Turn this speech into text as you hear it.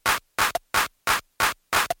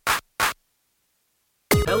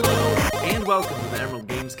Hello and welcome to the Emerald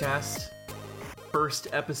Gamescast, first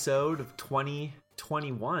episode of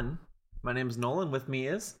 2021. My name is Nolan. With me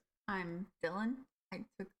is I'm Dylan.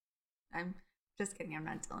 I'm just kidding. I'm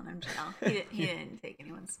not Dylan. I'm JL. He didn't take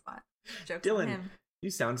anyone's spot. Jokes on Dylan. him. You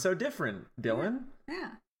sound so different, Dylan.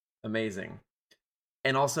 Yeah. Amazing.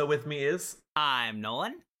 And also with me is I'm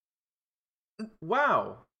Nolan.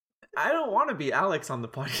 wow. I don't want to be Alex on the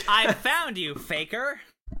podcast. I found you, faker.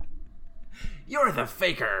 You're the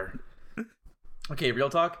faker. Okay, real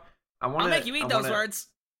talk. I'll make you eat those words.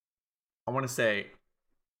 I want to say,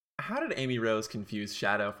 how did Amy Rose confuse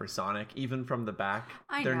Shadow for Sonic, even from the back?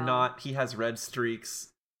 They're know. not. He has red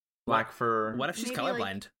streaks, black fur. What if she's Maybe,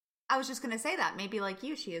 colorblind? I was just gonna say that. Maybe like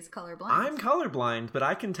you, she is colorblind. I'm colorblind, but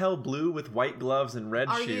I can tell blue with white gloves and red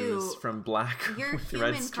Are shoes you- from black You're with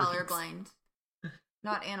human red streaks. colorblind,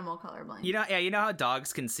 not animal colorblind. You know how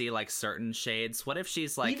dogs can see like certain shades. What if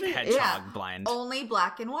she's like Even if- hedgehog Yeah. blind? Only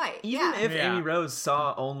black and white. Even if Yeah. Amy Rose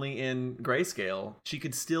saw only in grayscale, she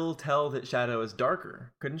could still tell that Shadow is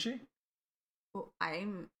darker, couldn't she? Well, I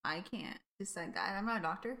can't decide that. I'm not a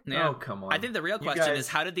doctor. Yeah. Oh, come on. I think the real You question guys- is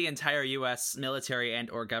how did the entire U.S. military and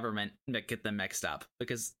or government get them mixed up?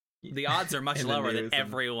 Because the odds are much In the lower news that and-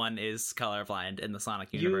 everyone is colorblind in the Sonic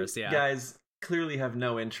You universe. Yeah, guys clearly have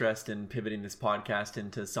no interest in pivoting this podcast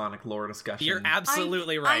into Sonic lore discussion. you're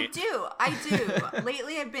absolutely right. I do.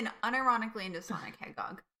 Lately, I've been unironically into Sonic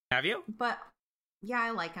Hedgehog, Have you? but yeah,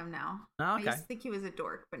 I like him now. Oh, I okay. used to think he was a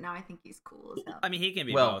dork, but now I think he's cool as hell. I mean, he can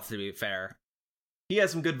be Well- both. To be fair. He has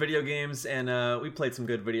some good video games, and we played some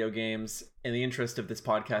good video games. In the interest of this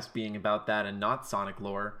podcast being about that and not Sonic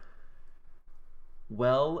lore,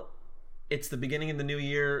 well, it's the beginning of the new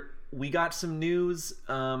year. We got some news.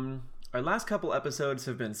 Our last couple episodes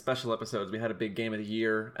have been special episodes. We had a big Game of the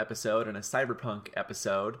Year episode and a Cyberpunk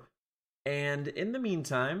episode. And in the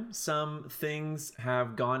meantime, some things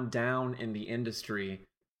have gone down in the industry.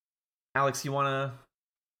 Alex, you want to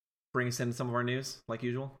bring us into some of our news, like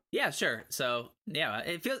usual? Yeah, sure. So yeah,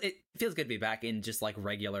 it feels good to be back in just like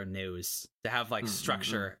regular news, to have like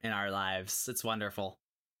structure in our lives. It's wonderful.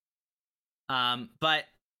 But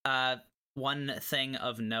one thing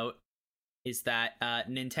of note is that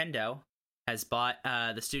Nintendo has bought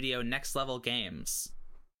the studio Next Level Games.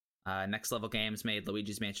 Next Level Games made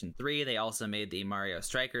Luigi's Mansion 3. They also made the Mario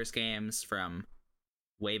Strikers games from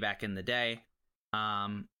way back in the day.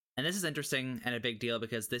 And this is interesting and a big deal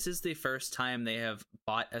because this is the first time they have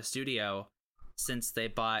bought a studio since they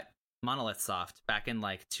bought Monolith Soft back in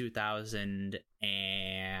like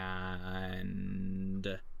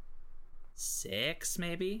 2006,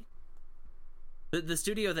 maybe. The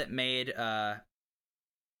studio that made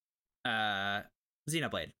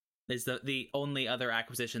Xenoblade is the only other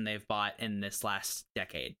acquisition they've bought in this last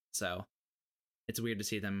decade. So it's weird to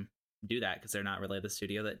see them do that because they're not really the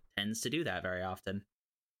studio that tends to do that very often.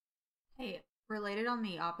 Hey, related on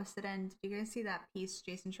the opposite end, did you guys see that piece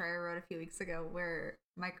Jason Schreier wrote a few weeks ago where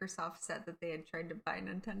Microsoft said that they had tried to buy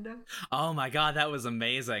Nintendo? Oh my god, that was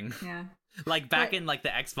amazing. Yeah. Like back in like the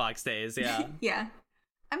Xbox days, yeah. Yeah.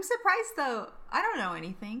 I'm surprised though. I don't know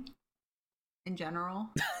anything in general.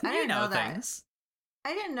 I You didn't know that. things.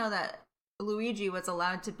 I didn't know that Luigi was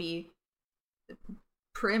allowed to be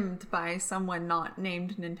primed by someone not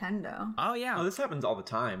named Nintendo. Oh yeah. Oh, this happens all the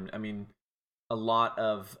time. I mean, a lot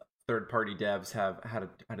of third-party devs have had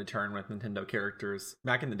a turn with Nintendo characters.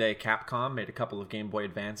 Back in the day, Capcom made a couple of Game Boy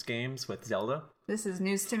Advance games with Zelda, This is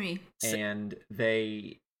news to me. and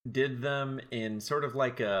they did them in sort of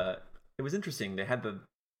like a... It was interesting. They had the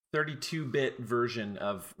 32-bit version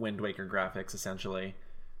of Wind Waker graphics, essentially.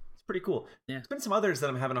 It's pretty cool. Yeah. There's been some others that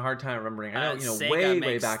I'm having a hard time remembering. I know, Sega way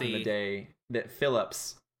makes back in the- the day that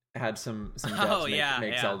Philips had some devs Oh, yeah,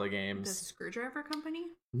 make yeah. Zelda The games. screwdriver company?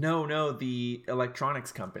 No, the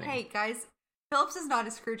electronics company. Hey guys, Philips is not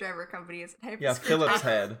a screwdriver company. It's a type Yeah, of screwdriver. Philips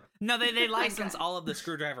head. No, they license Okay. all of the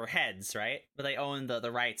screwdriver heads, right? But they own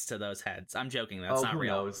the rights to those heads. I'm joking. That's not who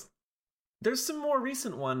real. knows? There's some more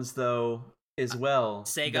recent ones though, as well.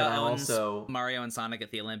 Sega that I'm owns also... Mario and Sonic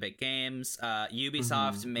at the Olympic Games.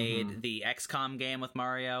 Ubisoft made the XCOM game with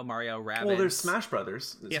Mario Rabbids. Well, there's Smash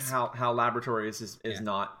Brothers. Yes. HAL Laboratories is Yeah.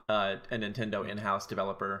 not a Nintendo in-house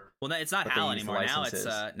developer. Well, no, it's not but they HAL use the anymore. licenses.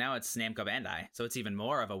 Now it's Namco Bandai. So it's even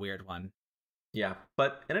more of a weird one. Yeah,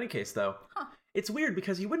 but in any case, though, Huh. it's weird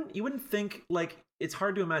because you wouldn't think, like, it's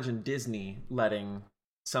hard to imagine Disney letting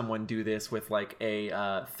someone do this with like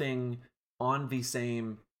a thing on the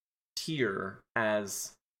same tier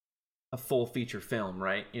as a full feature film,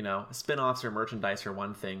 right? You know, spin-offs or merchandise are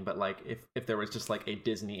one thing, but like if there was just like a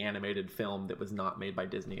Disney animated film that was not made by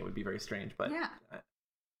Disney, it would be very strange. But Yeah. I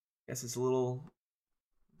guess it's a little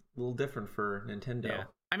little different for Nintendo. Yeah.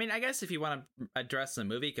 I mean, I guess if you want to address the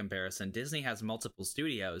movie comparison, Disney has multiple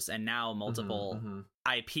studios and now multiple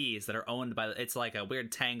IPs that are owned by. It's like a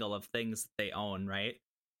weird tangle of things that they own, right?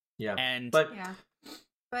 Yeah, and but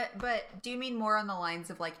do you mean more on the lines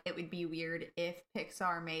of like it would be weird if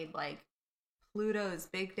Pixar made like Pluto's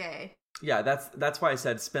Big Day? Yeah, that's why I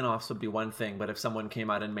said spin-offs would be one thing, but if someone came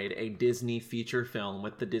out and made a Disney feature film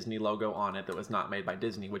with the Disney logo on it that was not made by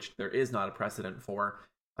Disney, which there is not a precedent for.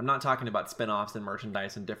 I'm not talking about spin-offs and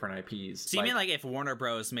merchandise and different IPs. So you mean like if Warner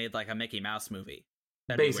Bros. Made like a Mickey Mouse movie?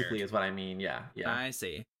 Basically is what I mean, yeah. I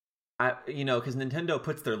see. Because Nintendo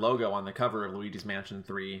puts their logo on the cover of Luigi's Mansion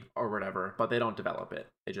 3 or whatever, but they don't develop it.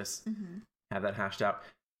 They just have that hashed out.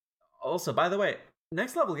 Also, by the way,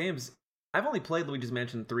 Next Level Games, I've only played Luigi's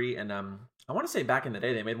Mansion 3, and I want to say back in the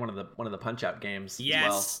day they made one of the Punch-Out games as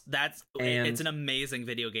well. It's an amazing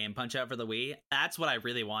video game, Punch-Out for the Wii. That's what I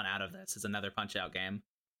really want out of this, is another Punch-Out game.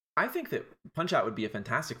 I think that Punch-Out would be a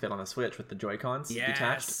fantastic fit on the Switch with the Joy-Cons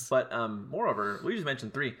detached. But moreover, Luigi's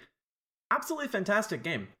Mansion 3, absolutely fantastic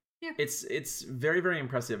game. Yeah. It's very, very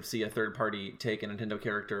impressive to see a third party take a Nintendo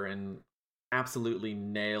character and absolutely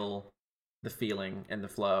nail the feeling and the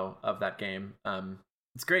flow of that game.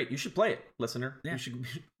 It's great. You should play it, listener. Yeah. You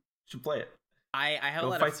should play it. I have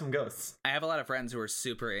Go fight some ghosts. I have a lot of friends who are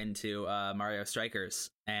super into Mario Strikers,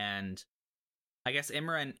 and I guess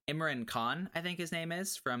Imran Khan, I think his name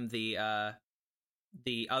is, from the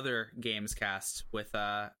other games cast with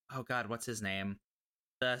oh god, what's his name?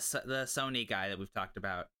 The Sony guy that we've talked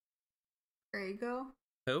about. Grego?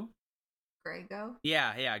 Who? Grego?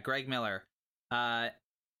 Yeah, Greg Miller.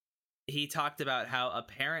 He talked about how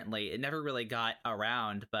apparently it never really got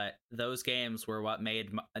around, but those games were what made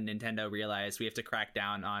Nintendo realize we have to crack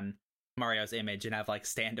down on Mario's image and have like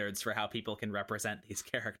standards for how people can represent these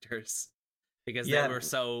characters. Because they were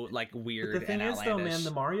so like weird. But the thing and is, outlandish. though, man,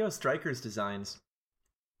 the Mario Strikers designs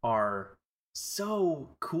are so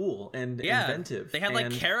cool and inventive. They had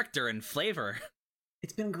like character and flavor.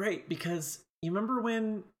 It's been great because you remember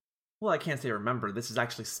when? Well, I can't say remember. This is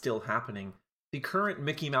actually still happening. The current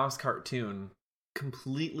Mickey Mouse cartoon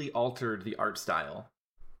completely altered the art style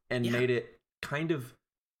and made it kind of.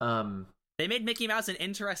 They made Mickey Mouse an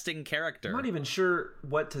interesting character. I'm not even sure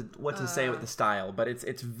what to say with the style, but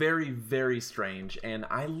it's very, very strange, and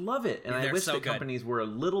I love it. And I wish that companies were a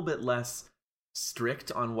little bit less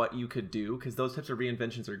strict on what you could do, because those types of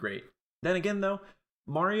reinventions are great. Then again, though,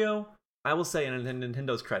 Mario, I will say, in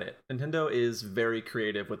Nintendo's credit, Nintendo is very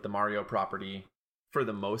creative with the Mario property for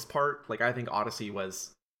the most part. Like, I think Odyssey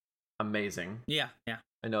was amazing. Yeah.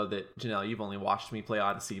 I know that, Janelle, you've only watched me play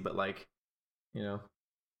Odyssey, but like, you know.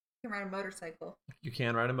 You can ride a motorcycle. You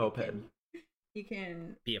can ride a moped. You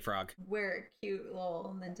can be a frog. Wear a cute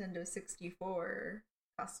little Nintendo 64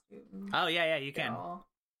 costume. Oh yeah, you can.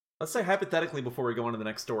 Let's say hypothetically before we go on to the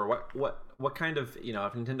next store, what kind of,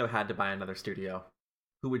 if Nintendo had to buy another studio,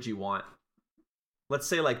 who would you want? Let's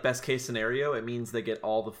say like best case scenario, it means they get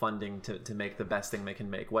all the funding to make the best thing they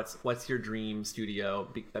can make. What's your dream studio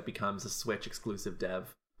that becomes a Switch exclusive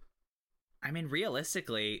dev? I mean,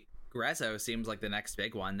 realistically, Grezzo seems like the next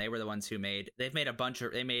big one. They were the ones who they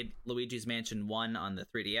made Luigi's Mansion 1 on the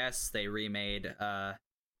 3DS. They remade what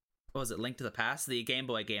was it, Link to the Past, the Game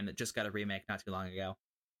Boy game that just got a remake not too long ago.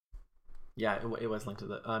 Yeah, it was Link to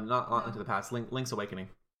the not Link to the Past, Link's Awakening.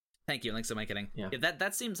 Thank you, Link's Awakening. Yeah,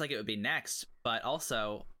 that seems like it would be next, but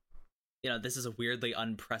also, this is a weirdly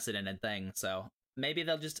unprecedented thing, so maybe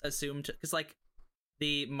they'll just assume because like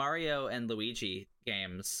the Mario and Luigi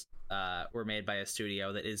games were made by a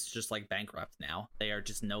studio that is just like bankrupt now. They are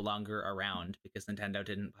just no longer around because Nintendo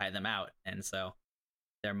didn't buy them out, and so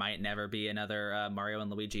there might never be another Mario and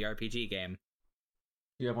Luigi RPG game.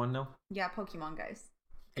 You have one, no? Yeah, Pokemon guys.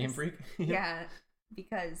 Game Freak. Yeah,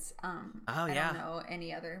 because I don't know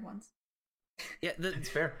any other ones. Yeah, that's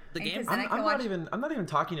fair. The game. I'm not even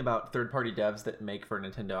talking about third-party devs that make for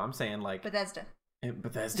Nintendo. I'm saying like Bethesda.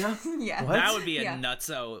 Bethesda? Yeah, what? That would be a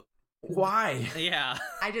nutso. Why? Yeah.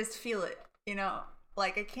 I just feel it,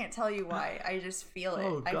 like I can't tell you why. I just feel it.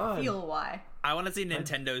 Oh, God. I feel why. I want to see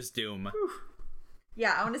Nintendo's Doom.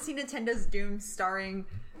 Yeah, I want to see Nintendo's Doom starring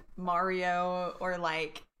Mario or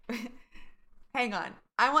like hang on.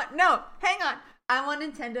 I want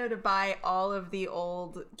Nintendo to buy all of the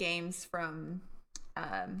old games from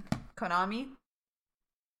Konami,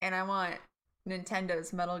 and I want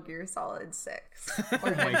Nintendo's Metal Gear Solid 6. Oh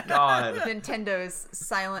my god. Nintendo's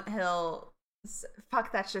Silent Hill.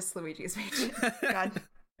 Fuck, that's just Luigi's Mansion. God.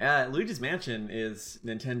 Yeah, Luigi's Mansion is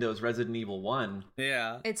Nintendo's Resident Evil 1.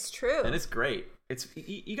 Yeah. It's true. And it's great. It's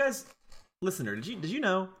you guys, listener, did you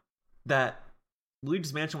know that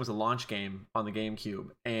Luigi's Mansion was a launch game on the GameCube,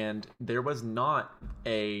 and there was not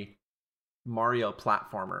a Mario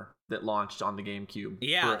platformer that launched on the GameCube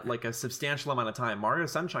for like a substantial amount of time. Mario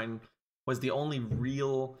Sunshine was the only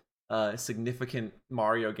real significant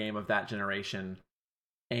Mario game of that generation,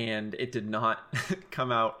 and it did not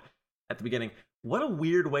come out at the beginning. What a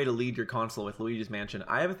weird way to lead your console with Luigi's Mansion.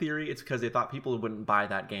 I have a theory it's because they thought people wouldn't buy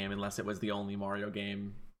that game unless it was the only Mario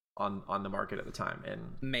game on the market at the time, and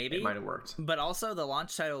maybe it might have worked. But also the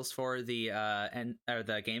launch titles for the the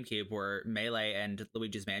GameCube were Melee and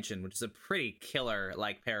Luigi's Mansion, which is a pretty killer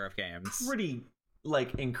like pair of games. Pretty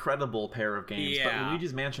like incredible pair of games. Yeah. But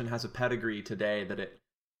Luigi's Mansion has a pedigree today that it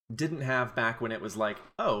didn't have back when it was like,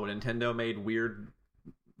 oh, Nintendo made weird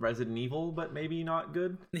Resident Evil, but maybe not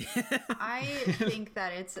good. I think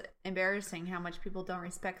that it's embarrassing how much people don't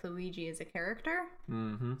respect Luigi as a character.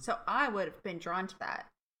 Mm-hmm. So I would have been drawn to that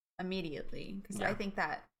immediately because I think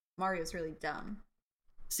that Mario's really dumb.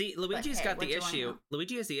 See, Luigi's hey, got the what do I issue. know?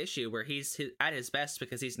 Luigi has the issue where he's at his best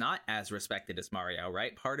because he's not as respected as Mario,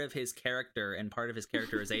 right? Part of his character and part of his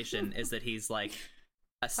characterization is that he's like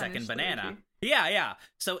a second Punished banana. Luigi. Yeah.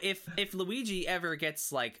 So if Luigi ever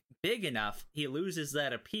gets like big enough, he loses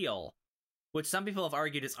that appeal, which some people have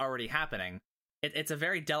argued is already happening. It's a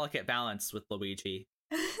very delicate balance with Luigi.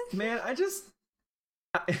 Man,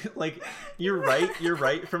 like, you're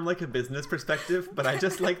right from like a business perspective, but I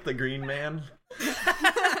just like the Green Man.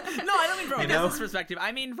 No, I don't mean from a You know? business perspective.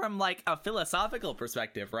 I mean from like a philosophical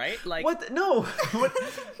perspective, right? Like What? No, what?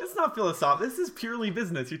 It's not philosophical. This is purely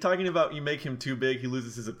business. You're talking about you make him too big, he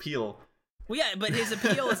loses his appeal. Well, yeah, but his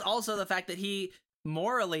appeal is also the fact that he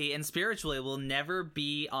morally and spiritually will never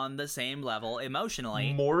be on the same level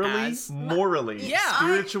emotionally. Morally, Yeah.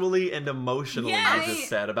 spiritually, and emotionally. Yes. You just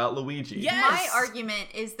said about Luigi. Yes. My argument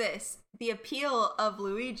is this: the appeal of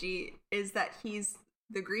Luigi is that he's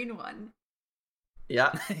the green one.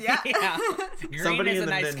 Yeah. Yeah. Yeah. Green Somebody is in a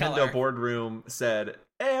the nice Nintendo color. boardroom said,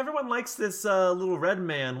 "Hey, everyone likes this little red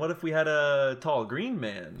man. What if we had a tall green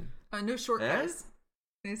man?" No short Eh? guys.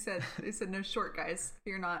 They said no short guys.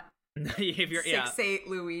 You're not If you're, yeah. 6'8"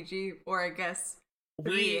 Luigi, or I guess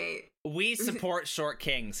We 3'8". we support short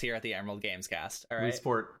kings here at the Emerald Games Cast. All right. We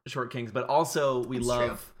support Short Kings, but also we It's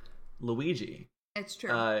love Luigi. It's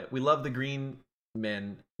true. We love the green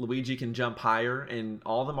men. Luigi can jump higher in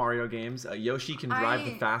all the Mario games. Yoshi can drive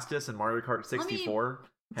the fastest in Mario Kart 64,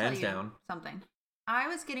 Tell hands you down. something. I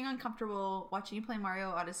was getting uncomfortable watching you play Mario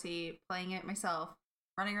Odyssey, playing it myself,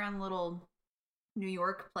 running around the little New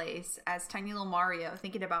York place as tiny little Mario,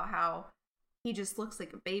 thinking about how he just looks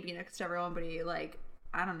like a baby next to everyone, but he like,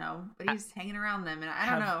 I don't know, but he's hanging around them, and I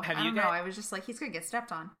don't know. have I you don't know. guys- I was just like, he's gonna get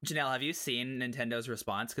stepped on. Janelle, have you seen Nintendo's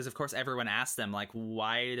response? Because of course everyone asked them like,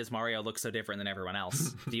 why does Mario look so different than everyone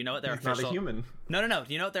else? Do you know what their He's official? not a human. No.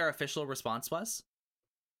 Do you know what their official response was?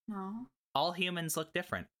 No. All humans look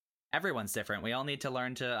different. Everyone's different. We all need to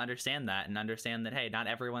learn to understand that and understand that, hey, not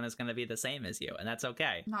everyone is going to be the same as you, and that's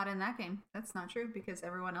okay. Not in that game. That's not true because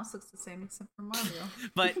everyone else looks the same except for Mario.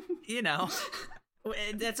 But, you know,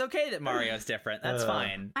 it's okay that Mario's different. That's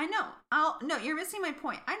fine. I know. No, you're missing my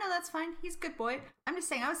point. I know that's fine. He's a good boy. I'm just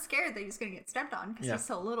saying I was scared that he was going to get stepped on because Yeah. he's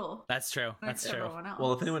so little. That's true. next That's to true. everyone else.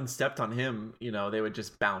 Well, if anyone stepped on him, they would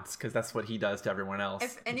just bounce because that's what he does to everyone else.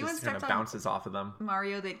 If He anyone just kind of stepped on- bounces off of them.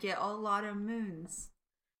 Mario, they'd get a lot of moons.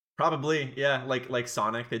 Probably, yeah. Like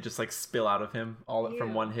Sonic, they just like spill out of him all from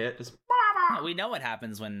Ew. one hit. Just No, we know what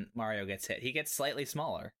happens when Mario gets hit. He gets slightly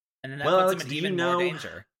smaller. And then that Well, puts Alex, him do in you even know- more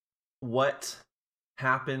danger. what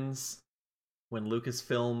happens when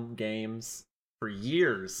Lucasfilm Games for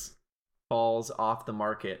years falls off the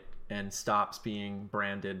market and stops being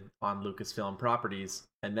branded on Lucasfilm properties,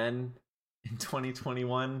 and then in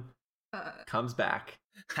 2021 comes back.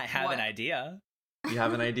 I have What? an idea. You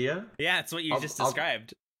have an idea? Yeah, it's what you just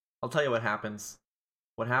described. I'll tell you what happens.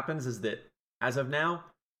 What happens is that, as of now,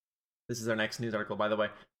 this is our next news article, by the way.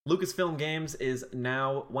 Lucasfilm Games is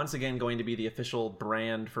now once again going to be the official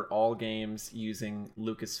brand for all games using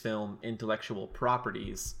Lucasfilm intellectual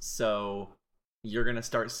properties. So you're going to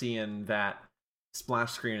start seeing that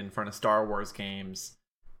splash screen in front of Star Wars games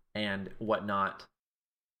and whatnot,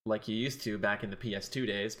 like you used to back in the PS2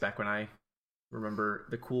 days, back when I remember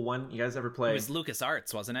the cool one. You guys ever play It was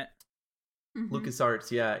LucasArts, wasn't it? Mhm. LucasArts?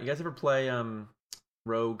 Yeah. You guys ever play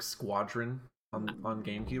Rogue Squadron on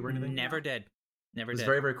GameCube or anything? Never did. Never It was did.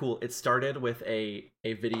 very, very cool. It started with a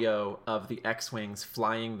video of the X-Wings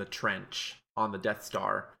flying the trench on the Death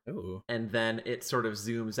Star, Ooh. and then it sort of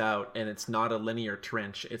zooms out, and it's not a linear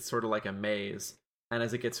trench. It's sort of like a maze. And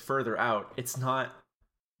as it gets further out, it's not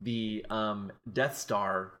the Death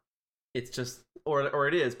Star. It's just, or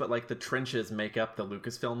it is, but like the trenches make up the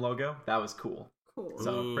Lucasfilm logo. That was cool. Cool.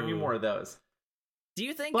 So bring me Ooh. more of those. Do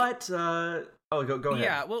you think? But go ahead.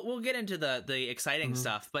 Yeah, we'll get into the exciting Mhm.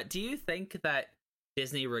 stuff. But do you think that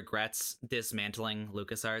Disney regrets dismantling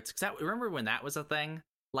LucasArts? Because remember when that was a thing?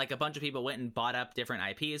 Like a bunch of people went and bought up different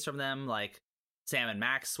IPs from them. Like Sam and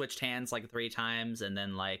Max switched hands like 3 times, and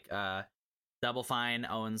then like Double Fine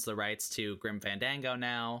owns the rights to Grim Fandango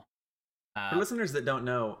now. For listeners that don't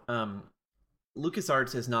know,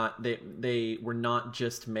 LucasArts is not they were not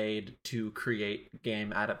just made to create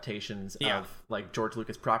game adaptations of like George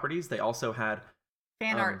Lucas properties. They also had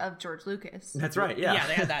Fan art of George Lucas. That's right. Yeah. Yeah,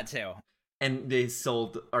 they had that too. And they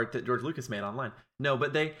sold art that George Lucas made online. No,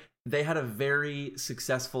 but they had a very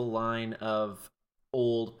successful line of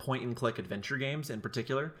old point and click adventure games in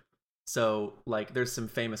particular. So like there's some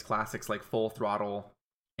famous classics like Full Throttle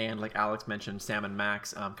and like Alex mentioned Sam and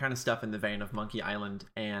Max, kind of stuff in the vein of Monkey Island,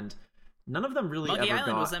 and none of them really Monkey ever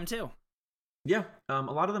Island got... was them too. Yeah, a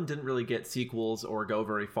lot of them didn't really get sequels or go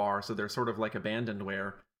very far, so they're sort of like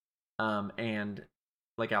abandonware. And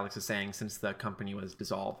like Alex is saying, since the company was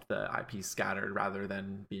dissolved, the IP scattered rather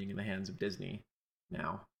than being in the hands of Disney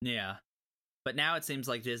now. Yeah. But now it seems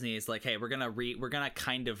like Disney is like, hey, we're gonna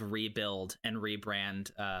kind of rebuild and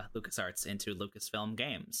rebrand LucasArts into Lucasfilm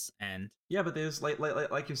Games, and Yeah, but there's like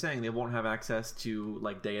you're saying, they won't have access to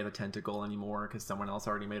like Day of the Tentacle anymore because someone else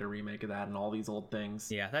already made a remake of that and all these old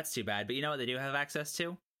things. yeah, that's too bad. But you know what they do have access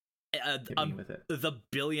to? Hit me with it. The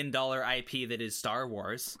billion-dollar IP that is Star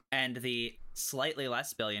Wars, and the slightly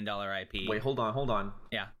less billion-dollar IP. Wait, hold on.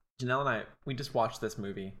 Yeah. Janelle and I, we just watched this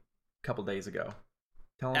movie a couple days ago.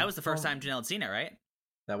 That was the first time Janelle had seen it, right?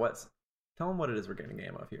 That was. Tell them what it is we're getting a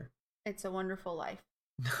game of here. It's a Wonderful Life.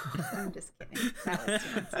 I'm just kidding. That was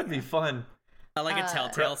too much. That'd be fun. I like a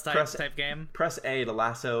Telltale type game. Press A to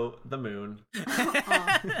lasso the moon.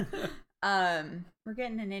 We're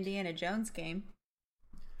getting an Indiana Jones game.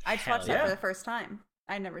 I just Hell watched yeah. that for the first time.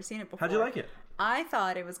 I'd never seen it before. How'd you like it? I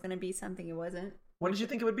thought it was going to be something it wasn't. What did you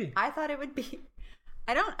think it would be? I thought it would be.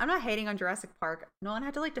 I'm not hating on Jurassic Park. No one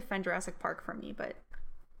had to like defend Jurassic Park from me, but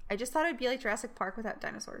I just thought it'd be like Jurassic Park without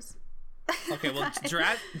dinosaurs. Okay, well,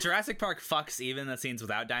 Jurassic Park fucks even the scenes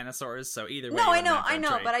without dinosaurs, so either way. No, you're I know,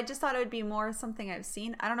 trade. but I just thought it would be more something I've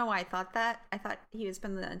seen. I don't know why I thought that. I thought he would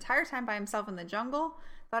spend the entire time by himself in the jungle.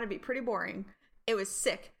 Thought it'd be pretty boring. It was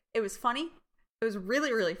sick. It was funny. It was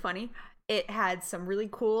really, really funny. It had some really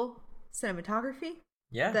cool cinematography.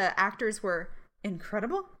 Yeah. The actors were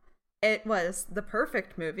incredible. It was the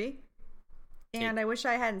perfect movie. And I wish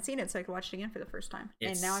I hadn't seen it so I could watch it again for the first time.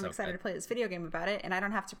 And It's now I'm so excited good. to play this video game about it, and I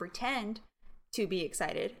don't have to pretend to be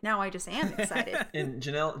excited. Now I just am excited. And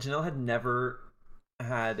Janelle had never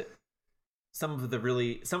had some of the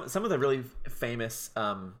really famous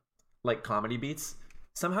like comedy beats.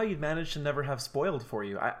 Somehow you'd managed to never have spoiled for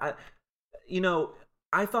you. I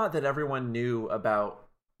thought that everyone knew about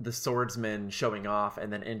the swordsman showing off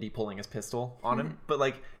and then Indy pulling his pistol on him, but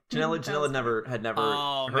like Janelle had never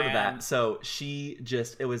Oh, heard of man. that. So she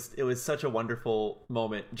just it was such a wonderful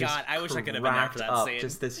moment. Just God, I wish I could have been there for that cracked up, scene.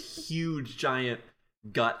 Just this huge giant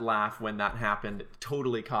gut laugh when that happened.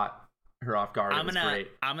 Totally caught her off guard. It was great.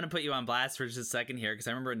 I'm gonna put you on blast for just a second here because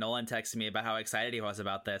I remember Nolan texted me about how excited he was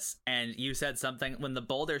about this, and you said something when the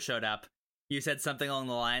boulder showed up. You said something along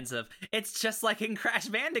the lines of, "It's just like in Crash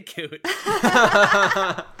Bandicoot."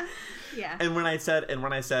 Yeah. And when I said,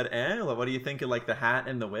 what do you think of like the hat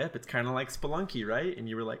and the whip? It's kind of like Spelunky, right? And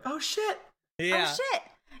you were like, oh shit. Yeah. Oh shit.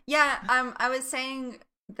 Yeah, I was saying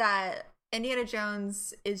that Indiana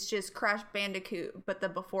Jones is just Crash Bandicoot, but the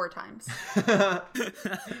before times.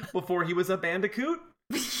 Before he was a bandicoot?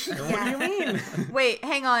 What do you mean? Wait,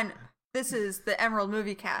 hang on. This is the Emerald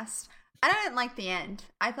Movie Cast. I didn't like the end.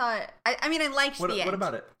 I liked the end. What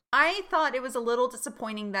about it? I thought it was a little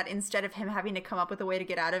disappointing that instead of him having to come up with a way to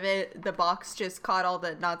get out of it, the box just caught all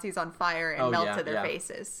the Nazis on fire and melted their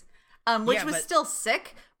faces. Which was still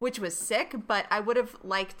sick, but I would have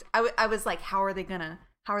liked, I was like, how are they gonna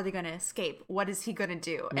escape? What is he gonna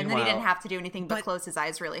do? And then he didn't have to do anything but close his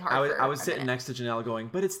eyes really hard. I was sitting next to Janelle going,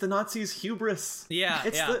 but it's the Nazis' hubris. Yeah,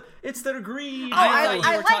 it's their greed. I thought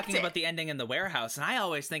you were liked talking it. about the ending in the warehouse, and I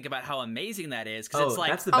always think about how amazing that is because it's like,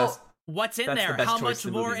 that's the best. what's in That's the there? best How choice much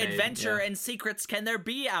the more movie made, adventure yeah. and secrets can there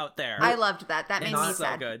be out there? I loved that. That made me It's so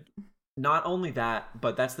sad. good. Not only that,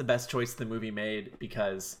 but that's the best choice the movie made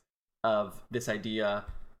because of this idea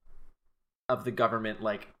of the government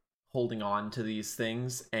like holding on to these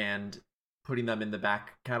things and putting them in the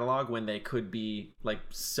back catalog when they could be like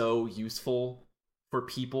so useful for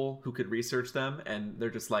people who could research them, and they're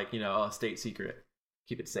just like, state secret,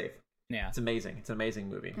 keep it safe. Yeah. It's amazing. It's an amazing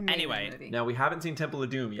movie. Amazing Anyway. movie. Now we haven't seen Temple of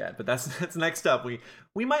Doom yet, but that's next up.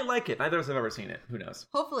 We might like it. Neither of us have ever seen it. Who knows?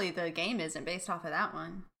 Hopefully the game isn't based off of that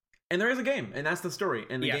one. And there is a game, and that's the story.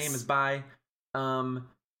 And the Yes. game is by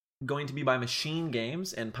going to be by Machine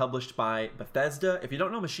Games and published by Bethesda. If you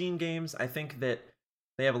don't know Machine Games, I think that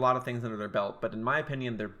they have a lot of things under their belt, but in my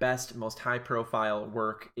opinion, their best, most high-profile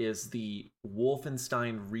work is the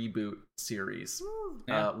Wolfenstein Reboot series,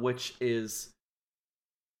 Yeah. which is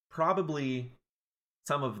probably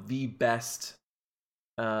some of the best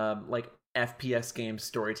like FPS game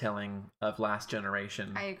storytelling of last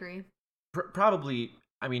generation. I agree. Probably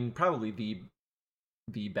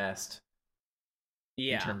the best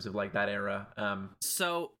Yeah. in terms of like that era.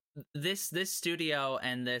 So this studio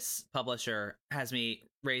and this publisher has me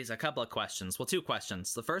raise a couple of questions. Well, two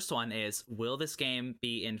questions. The first one is, will this game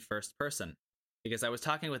be in first person? Because I was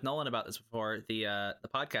talking with Nolan about this before the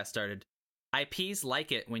podcast started. IPs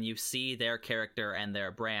like it when you see their character and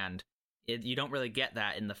their brand. You don't really get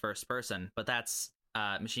that in the first person, but that's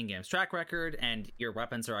Machine Games' track record, and your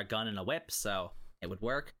weapons are a gun and a whip, so it would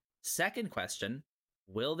work. Second question,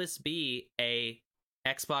 will this be a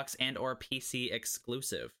Xbox and or PC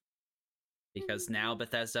exclusive? Because now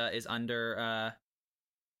Bethesda is under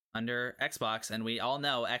Xbox, and we all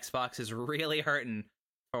know Xbox is really hurting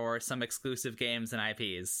for some exclusive games and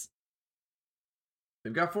IPs.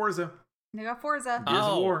 They've got Forza, They got Forza. Gears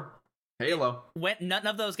Oh. of War, Halo. When none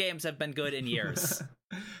of those games have been good in years.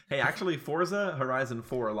 Hey, actually, Forza Horizon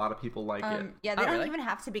 4, a lot of people like it. Yeah, they Oh, don't really? even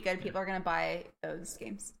have to be good. People are gonna buy those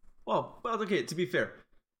games. Well, okay. To be fair,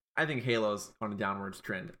 I think Halo's on a downwards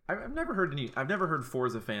trend. I've never heard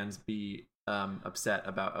Forza fans be upset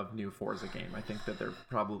about a new Forza game. I think that they're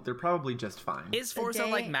probably just fine. Is Forza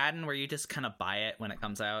day- like Madden, where you just kind of buy it when it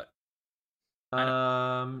comes out?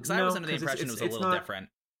 Because Because I was under the impression it was a little different.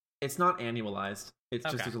 It's not annualized. It's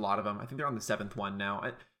just Okay. there's a lot of them. I think they're on the 7th one now.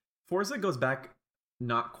 Forza goes back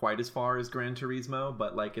not quite as far as Gran Turismo,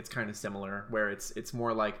 but like it's kind of similar, where it's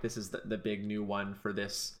more like this is the big new one for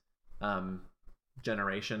this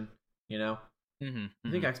generation. You know, Mm-hmm.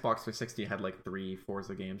 I think Xbox 360 had like 3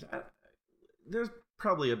 Forza games. There's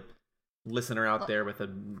probably a listener out there with a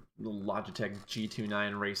Logitech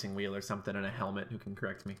G29 racing wheel or something and a helmet who can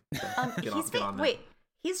correct me. So get on that. Wait,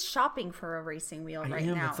 he's shopping for a racing wheel I right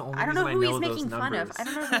am. now. It's the only I don't know reason who I he's know those making fun of. numbers. I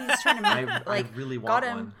don't know who he's trying to make. I really got want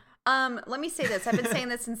him. one. Let me say this. I've been saying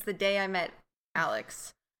this since the day I met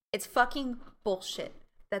Alex. It's fucking bullshit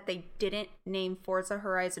that they didn't name Forza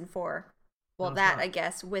Horizon 4. Well, No, it's that not. I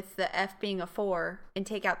guess with the F being a 4 and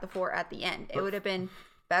take out the 4 at the end, it But- would have been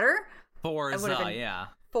better. Forza, been- yeah.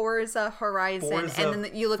 Forza Horizon, Forza and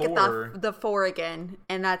then you look 4. at the 4 again,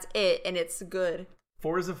 and that's it, and it's good.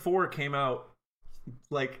 Forza 4 came out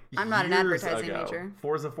like I'm not an years advertising ago. major.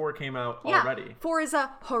 Forza 4 came out Yeah, already.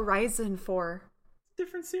 Forza Horizon 4.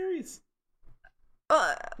 Different series.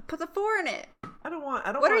 Put the 4 in it. I don't want.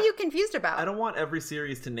 What are you confused about? I don't want every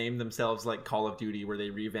series to name themselves like Call of Duty, where they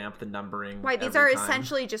revamp the numbering. Right, these every are time.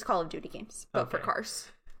 essentially just Call of Duty games, but for Okay. cars.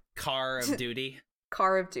 Car of Duty.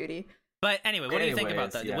 Car of Duty. But anyway, what do you think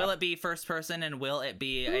about Anyways, that? yeah. Will it be first person, and will it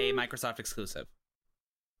be a Microsoft exclusive?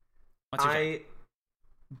 What's your take?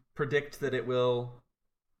 I predict that it will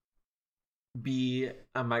be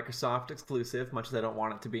a Microsoft exclusive, much as I don't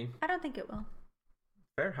want it to be. I don't think it will.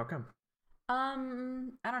 Fair? How come?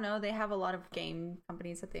 I don't know. They have a lot of game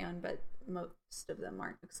companies that they own, but most of them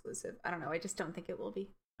aren't exclusive. I don't know. I just don't think it will be.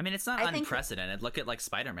 I mean, it's not I think- unprecedented. Look at like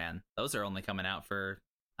Spider-Man; those are only coming out for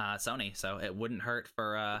Sony, so it wouldn't hurt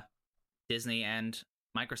for Disney and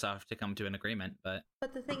Microsoft to come to an agreement. But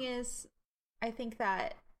But the thing is, I think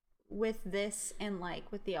that with this and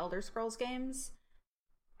like with the Elder Scrolls games,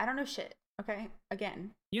 I don't know shit. Okay,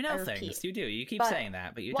 again, you know I repeat. things. You do. You keep But- saying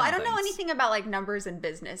that, but you well, I don't don't know things. anything about like numbers and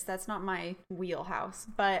business. That's not my wheelhouse.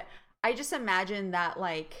 But I just imagine that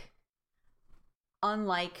like,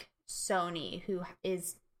 unlike Sony, who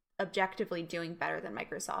is objectively doing better than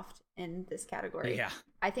Microsoft in this category, Yeah.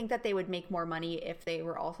 I think that they would make more money if they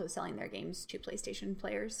were also selling their games to PlayStation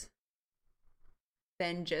players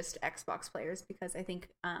than just Xbox players, because I think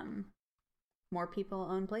more people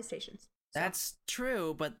own PlayStations. So- That's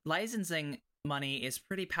true, but licensing money is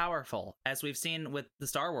pretty powerful, as we've seen with the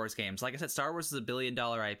Star Wars games. Like I said, Star Wars is a $1 billion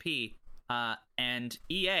IP, and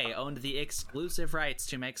EA owned the exclusive rights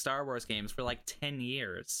to make Star Wars games for like 10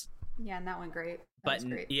 years. yeah, and that went great. That But was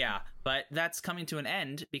great. yeah, but that's coming to an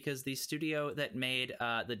end because the studio that made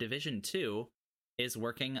The Division 2 is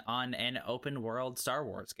working on an open world Star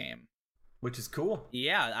Wars game. Which is cool.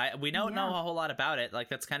 Yeah, we don't know Yeah. a whole lot about it. Like,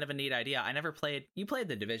 that's kind of a neat idea. I never played. You played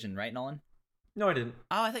The Division, right, Nolan? No, I didn't.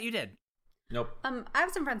 Oh, I thought you did. Nope. I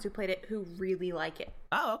have some friends who played it who really like it.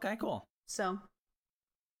 Oh, okay, cool. So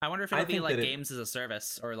I wonder if I it'll be think like that games as a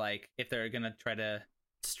service, or like if they're gonna try to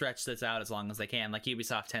stretch this out as long as they can, like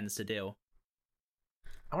Ubisoft tends to do.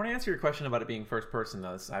 I want to answer your question about it being first person,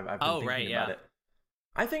 though. I've been thinking about it.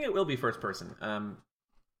 I think it will be first person.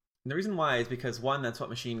 The reason why is because, one, that's what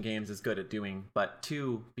Machine Games is good at doing, but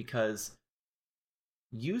two, because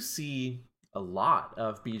you see a lot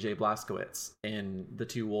of BJ Blazkowicz in the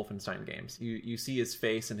two Wolfenstein games. You see his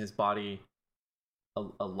face and his body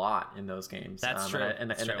a lot in those games. That's true.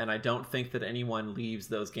 And I don't think that anyone leaves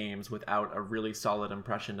those games without a really solid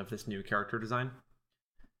impression of this new character design.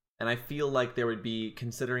 And I feel like there would be,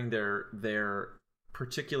 considering their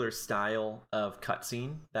particular style of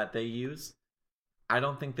cutscene that they use, I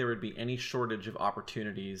don't think there would be any shortage of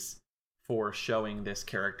opportunities for showing this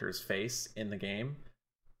character's face in the game,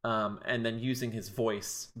 and then using his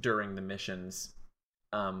voice during the missions,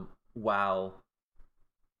 while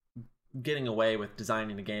getting away with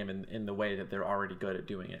designing the game in the way that they're already good at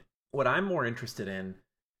doing it. What I'm more interested in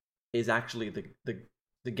is actually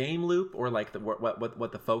the game loop, or like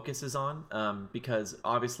what the focus is on, because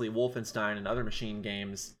obviously Wolfenstein and other Machine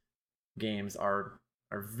games are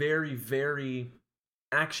very, very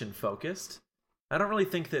action focused. I don't really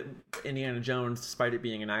think that Indiana Jones, despite it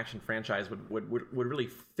being an action franchise, would really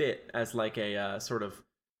fit as like a sort of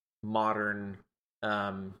modern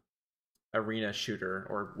arena shooter,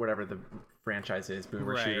 or whatever the franchise is,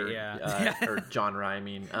 boomer shooter, or genre. I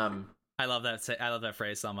mean, I love that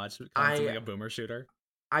phrase so much. Something like a boomer shooter.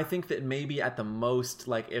 I think that maybe at the most,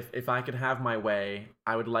 like if I could have my way,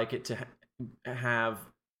 I would like it to have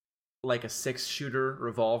like a 6-shooter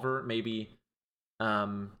revolver, maybe,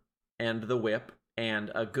 and the whip,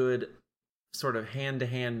 and a good sort of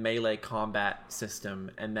hand-to-hand melee combat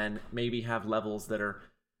system, and then maybe have levels that are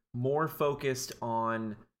more focused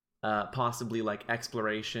on possibly like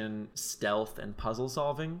exploration, stealth, and puzzle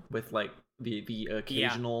solving, with like the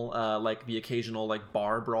occasional like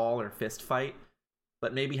bar brawl or fist fight.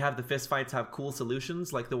 But maybe have the fist fights have cool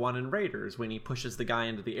solutions, like the one in Raiders when he pushes the guy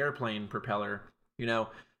into the airplane propeller. You know,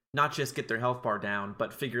 not just get their health bar down,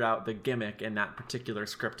 but figure out the gimmick in that particular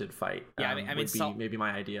scripted fight. Yeah, I mean, would be maybe my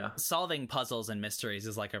idea. Solving puzzles and mysteries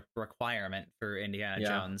is like a requirement for Indiana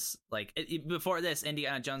Jones. Like before this,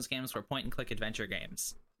 Indiana Jones games were point and click adventure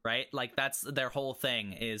games, right? Like that's their whole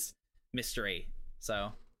thing is mystery.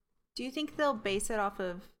 So, do you think they'll base it off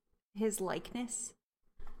of his likeness?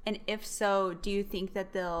 And if so, do you think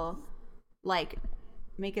that they'll like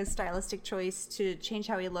make a stylistic choice to change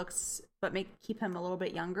how he looks, but keep him a little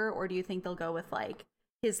bit younger? Or do you think they'll go with like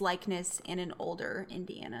his likeness and an older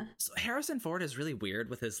Indiana? So Harrison Ford is really weird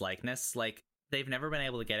with his likeness. Like they've never been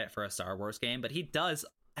able to get it for a Star Wars game, but he has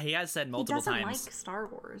said multiple times. He doesn't like Star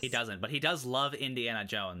Wars. He doesn't, but he does love Indiana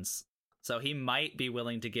Jones. So he might be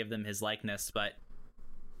willing to give them his likeness, but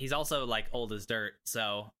he's also like old as dirt,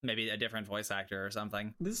 so maybe a different voice actor or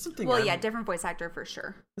something. This is something. Different voice actor for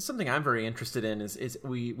sure. This is something I'm very interested in. Is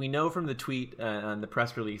we know from the tweet and the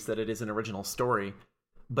press release that it is an original story,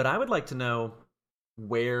 but I would like to know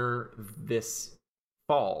where this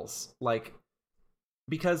falls. Like,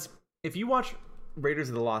 because if you watch Raiders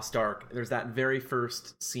of the Lost Ark, there's that very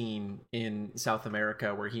first scene in South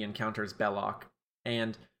America where he encounters Belloc,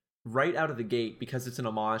 and right out of the gate, because it's an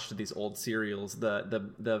homage to these old serials,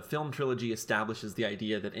 the film trilogy establishes the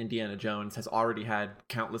idea that Indiana Jones has already had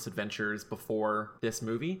countless adventures before this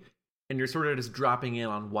movie, and you're sort of just dropping in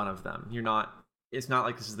on one of them. It's not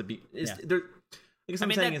like this is the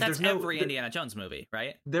that's every Indiana Jones movie,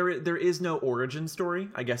 right? There is no origin story,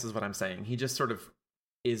 I guess is what I'm saying. He just sort of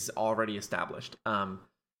is already established.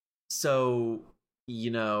 So,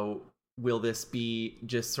 will this be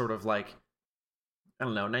just sort of like, I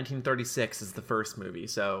don't know, 1936 is the first movie,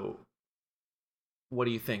 so what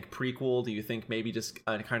do you think? Prequel? Do you think maybe just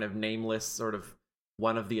a kind of nameless sort of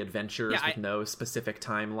one of the adventures with no specific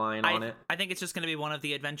timeline on it? I think it's just going to be one of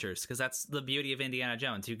the adventures, because that's the beauty of Indiana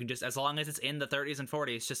Jones. You can just, as long as it's in the 30s and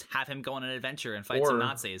 40s, just have him go on an adventure and fight some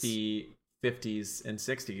Nazis. Or the 50s and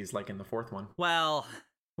 60s, like in the fourth one. Well,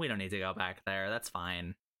 we don't need to go back there. That's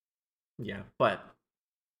fine. Yeah, but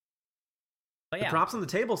the props on the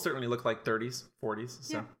table certainly look like 30s, 40s.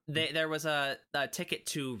 So there was a ticket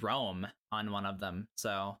to Rome on one of them,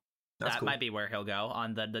 so that's cool. Might be where he'll go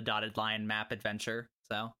on the dotted line map adventure.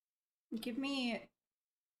 So give me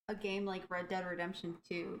a game like Red Dead Redemption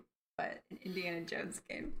 2, but an Indiana Jones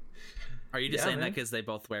game. Are you just saying that because they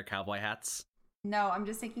both wear cowboy hats? No, I'm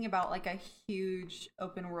just thinking about like a huge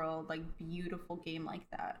open world, like beautiful game like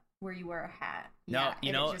that, where you wear a hat. No,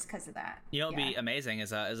 it's just because of that. It'd be amazing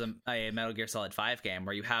is a Metal Gear Solid 5 game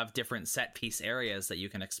where you have different set piece areas that you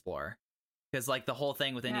can explore. Because like the whole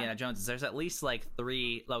thing with Yeah. Indiana Jones is there's at least like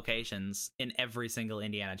 3 locations in every single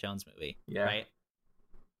Indiana Jones movie. Yeah. Right.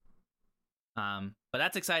 But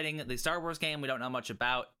that's exciting. The Star Wars game we don't know much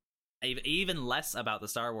about, even less about the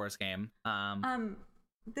Star Wars game.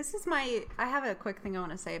 This is I have a quick thing I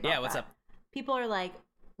want to say about Yeah, what's that. up? People are like,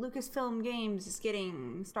 Lucasfilm Games is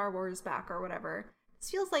getting Star Wars back or whatever. This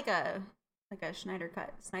feels like a Snyder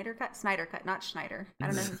cut, not Schneider. I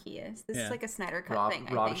don't know who he is. This Yeah. is like a Snyder cut thing.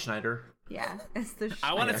 I Rob think. Schneider. Yeah, it's the.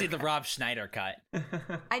 I want to Schneider see the cut. Rob Schneider cut.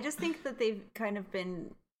 I just think that they've kind of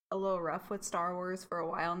been a little rough with Star Wars for a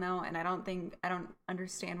while now, and I don't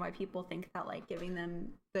understand why people think that like giving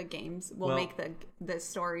them the games will Well, make the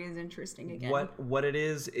stories interesting again. What it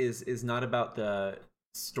is not about the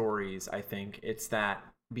stories. I think it's that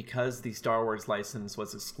because the Star Wars license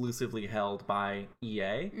was exclusively held by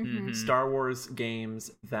EA, Mhm. Star Wars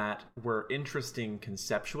games that were interesting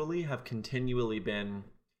conceptually have continually been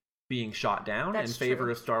being shot down That's in favor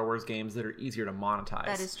true. of Star Wars games that are easier to monetize.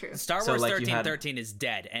 That is true. Star So, Wars like, you 1313 is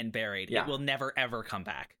dead and buried. Yeah. It will never ever come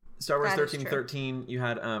back. Star Wars That is 1313, you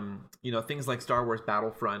had things like Star Wars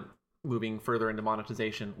Battlefront moving further into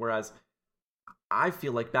monetization, whereas I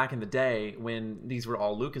feel like back in the day when these were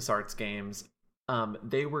all LucasArts games,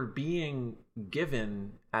 they were being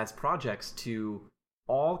given as projects to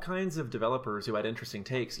all kinds of developers who had interesting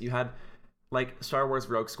takes. You had like Star Wars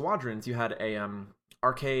Rogue Squadrons, you had a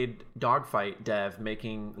arcade dogfight dev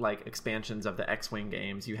making like expansions of the X-Wing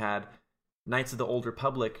games. You had Knights of the Old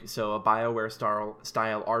Republic, so a BioWare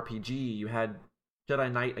style RPG. You had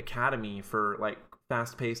Jedi Knight Academy for like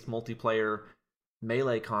fast-paced multiplayer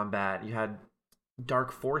melee combat. You had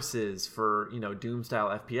Dark Forces for, Doom style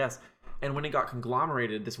FPS. And when it got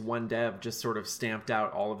conglomerated, this one dev just sort of stamped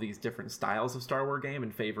out all of these different styles of Star Wars game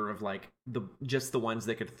in favor of like the ones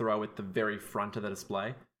they could throw at the very front of the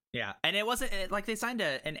display. Yeah, and it wasn't like they signed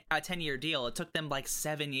a 10-year deal. It took them like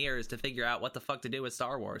 7 years to figure out what the fuck to do with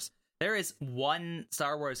Star Wars. There is one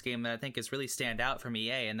Star Wars game that I think is really stand out from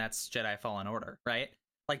EA, and that's Jedi Fallen Order, right?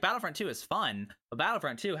 Like Battlefront 2 is fun, but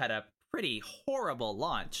Battlefront 2 had a pretty horrible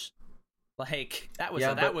launch. Like that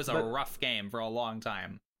was a rough game for a long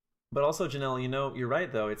time. But also, Janelle, you're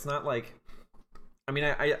right though. It's not like, I mean,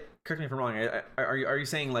 I correct me if I'm wrong. Are you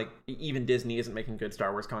saying like even Disney isn't making good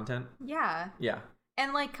Star Wars content? Yeah. Yeah.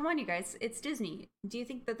 And like, come on, you guys, it's Disney. Do you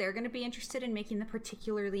think that they're going to be interested in making the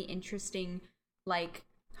particularly interesting, like,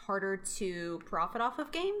 harder to profit off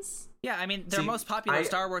of games? Yeah, I mean, their See, most popular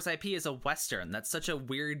Star Wars IP is a Western. That's such a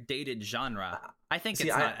weird, dated genre. I think it's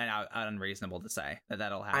not unreasonable to say that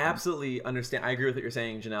that'll happen. I absolutely understand. I agree with what you're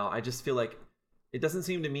saying, Janelle. I just feel like it doesn't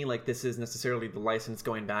seem to me like this is necessarily the license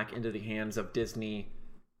going back into the hands of Disney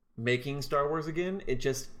making Star Wars again. It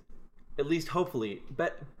just, at least hopefully,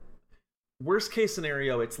 but worst case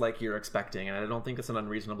scenario, it's like you're expecting, and I don't think it's an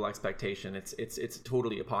unreasonable expectation. It's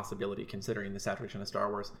totally a possibility considering the saturation of Star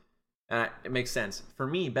Wars. And it makes sense. For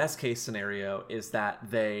me, best case scenario is that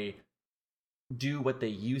they do what they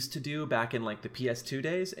used to do back in like the PS2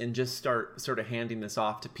 days and just start sort of handing this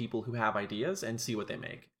off to people who have ideas and see what they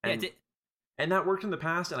make. And, and that worked in the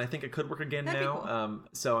past, and I think it could work again That'd be now. cool.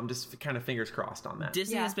 So I'm just kind of fingers crossed on that.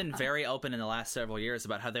 Disney Yeah. has been very open in the last several years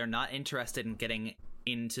about how they're not interested in getting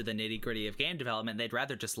into the nitty-gritty of game development. They'd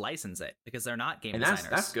rather just license it because they're not game And designers.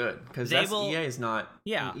 that's good because They will- EA is not.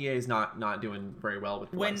 Yeah. EA is not doing very well with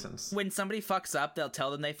the license. When somebody fucks up, they'll tell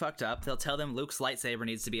them they fucked up. They'll tell them Luke's lightsaber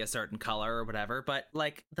needs to be a certain color or whatever. But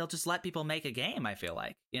like, they'll just let people make a game. I feel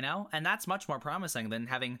like, and that's much more promising than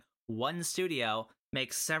having one studio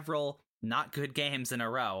make several not good games in a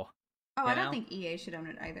row. Oh, You I don't know? think EA should own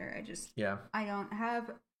it either. Yeah. I don't have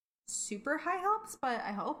super high hopes, but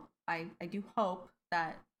I do hope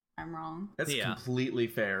that I'm wrong. That's Yeah. completely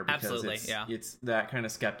fair because Absolutely, it's, yeah. it's that kind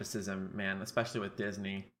of skepticism, man, especially with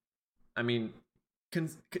Disney. I mean,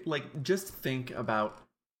 just think about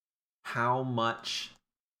how much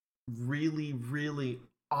really, really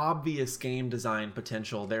obvious game design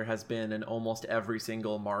potential there has been in almost every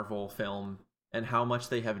single Marvel film and how much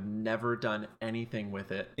they have never done anything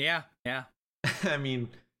with it. Yeah. I mean,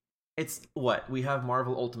 it's what we have.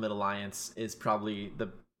 Marvel Ultimate Alliance is probably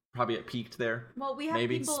it peaked there. Well, we have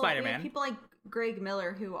Maybe. people, Spider-Man. like Greg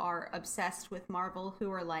Miller who are obsessed with Marvel, who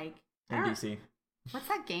are like, And DC. what's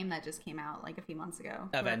that game that just came out like a few months ago?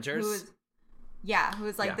 Avengers? Who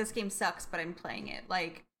was like, Yeah. this game sucks, but I'm playing it.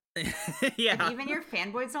 Like, Yeah. even your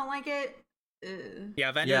fanboys don't like it. Ugh. Yeah,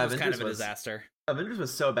 Avengers Yeah, was kind Avengers of a was- disaster. Avengers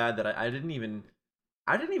was so bad that I didn't even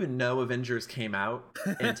know Avengers came out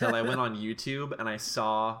until I went on YouTube and I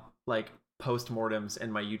saw like postmortems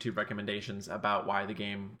and my YouTube recommendations about why the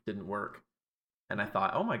game didn't work. And I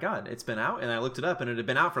thought, oh my god, it's been out, and I looked it up, and it had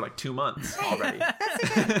been out for like 2 months already.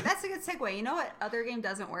 That's a good segue. You know what other game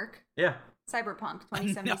doesn't work? Yeah. Cyberpunk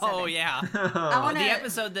 2077. Oh yeah. wanna- The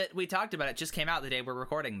episode that we talked about, it just came out the day we're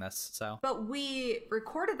recording this. So. But we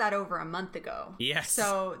recorded that over a month ago. Yes.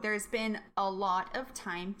 So there's been a lot of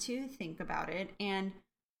time to think about it, and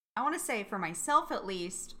I want to say for myself at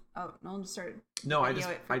least. Oh, Nolan just started. No, I video,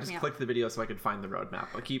 just it freaked me out. clicked the video so I could find the roadmap.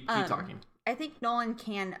 But keep talking. I think Nolan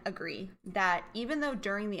can agree that even though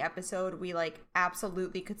during the episode we like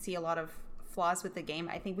absolutely could see a lot of flaws with the game,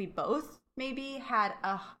 I think we both maybe had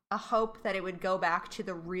a hope that it would go back to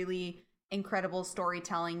the really incredible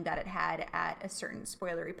storytelling that it had at a certain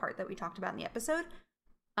spoilery part that we talked about in the episode,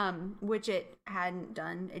 which it hadn't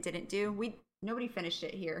done. It didn't do. Nobody finished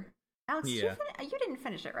it here. Alex, Yeah. you didn't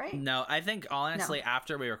finish it, right? No, I think honestly,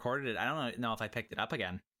 after we recorded it, I don't know if I picked it up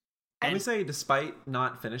again. Let me say, despite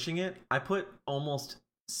not finishing it, I put almost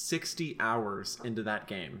 60 hours into that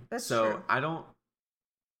game. That's so true.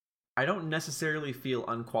 I don't necessarily feel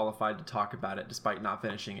unqualified to talk about it despite not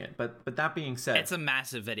finishing it. But that being said, It's a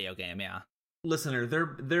massive video game, yeah. listener,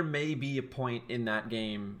 there may be a point in that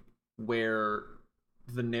game where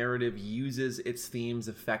the narrative uses its themes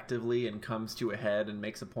effectively and comes to a head and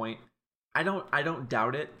makes a point. I don't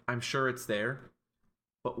doubt it. I'm sure it's there.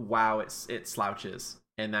 But wow, it slouches.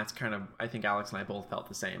 And that's kind of, I think Alex and I both felt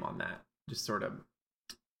the same on that. Just sort of,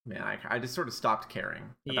 man, I just sort of stopped caring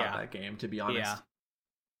about that game, to be honest. Yeah.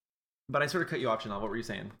 But I sort of cut you off, Janelle. What were you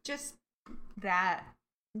saying? Just that.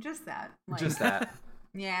 Like, Just that.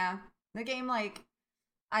 Yeah. The game, like,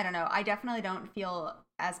 I don't know. I definitely don't feel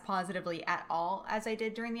as positively at all as I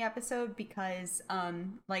did during the episode because,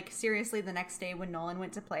 like, seriously, the next day when Nolan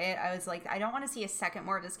went to play it, I was like, I don't want to see a second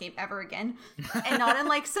more of this game ever again. And not in,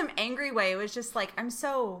 like, some angry way. It was just like, I'm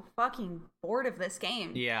so fucking bored of this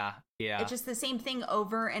game. Yeah. It's just the same thing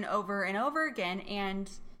over and over and over again. And,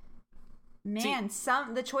 man,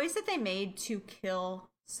 the choice that they made to kill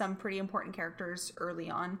some pretty important characters early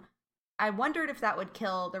on, I wondered if that would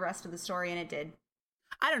kill the rest of the story, and it did.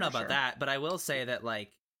 I don't know For about sure. that, but I will say that,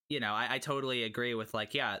 like, you know, I totally agree with,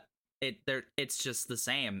 like, yeah, it's just the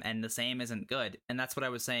same, and the same isn't good. And that's what I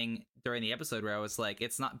was saying during the episode where I was like,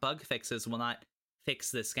 it's not bug fixes will not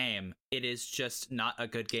fix this game. It is just not a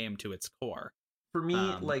good game to its core. For me,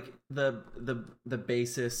 like the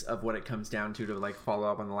basis of what it comes down to like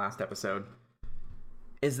follow up on the last episode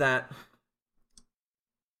is that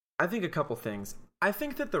I think a couple things. I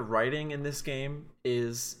think that the writing in this game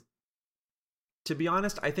is, to be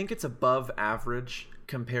honest, I think it's above average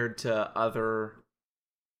compared to other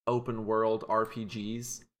open world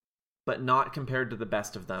RPGs, but not compared to the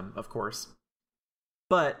best of them, of course.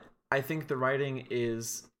 But I think the writing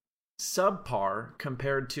is subpar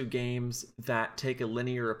compared to games that take a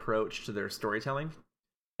linear approach to their storytelling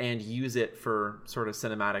and use it for sort of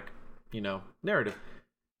cinematic, narrative.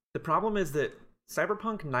 The problem is that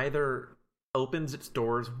Cyberpunk neither opens its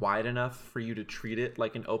doors wide enough for you to treat it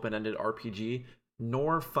like an open-ended RPG,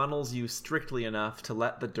 nor funnels you strictly enough to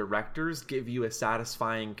let the directors give you a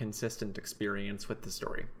satisfying, consistent experience with the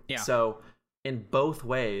story. Yeah. So, in both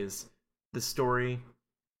ways, the story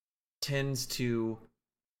tends to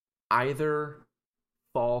either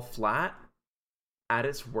fall flat at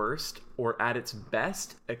its worst or at its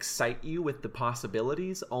best excite you with the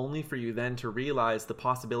possibilities, only for you then to realize the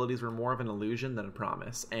possibilities were more of an illusion than a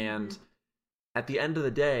promise. And at the end of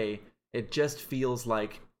the day, it just feels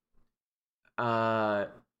like I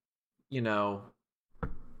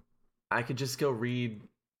could just go read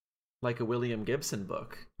like a William Gibson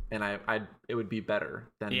book and it would be better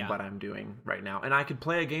than what I'm doing right now. And I could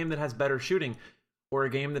play a game that has better shooting or a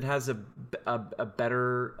game that has a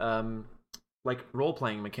better like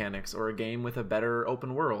role-playing mechanics or a game with a better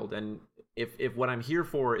open world. And if what I'm here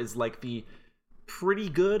for is like the pretty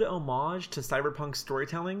good homage to Cyberpunk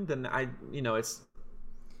storytelling, then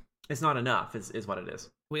it's not enough is what it is.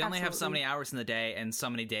 We only have so many hours in the day and so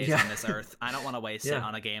many days on this earth. I don't want to waste it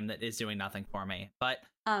on a game that is doing nothing for me. But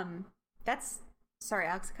sorry,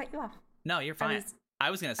 Alex, I cut you off. No, you're fine. I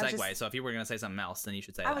was going to segue, just- so if you were going to say something else, then you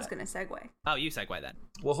should say that. I was going to segue. Oh, you segue then.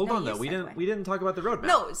 Well, hold No, on you though. We segue. didn't talk about the roadmap.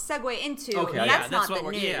 No, segue into. Okay, That's yeah, not what the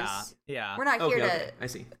we're- news. Yeah. We're not here Okay, I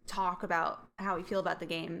see. to talk about how we feel about the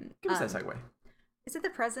game. Give us that segue. Is it the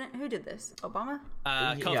president who did this? Obama?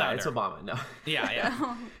 Co-founder. Yeah, it's Obama. No. Yeah.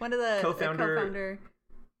 One of the Co-founder. the co-founder.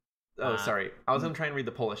 Oh, sorry. I was gonna try and read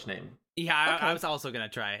the Polish name. Yeah, Okay. I was also going to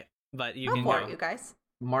try, but you Go can for go. it, you guys.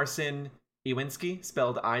 Marcin Iwinski,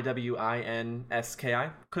 spelled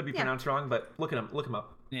Iwinski. Could be Yeah. pronounced wrong, but look him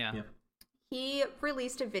up. Yeah. Yeah. He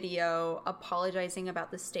released a video apologizing about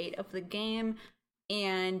the state of the game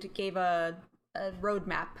and gave a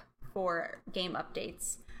roadmap for game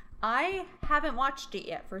updates. I haven't watched it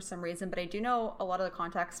yet for some reason, but I do know a lot of the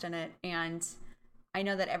context in it, and I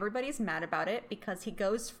know that everybody's mad about it because he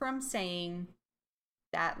goes from saying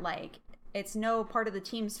that, like, it's no part of the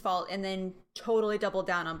team's fault and then totally double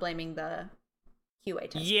down on blaming the QA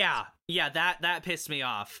testers. Yeah, that pissed me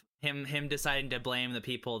off. Him deciding to blame the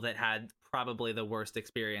people that had probably the worst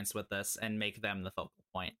experience with this and make them the focal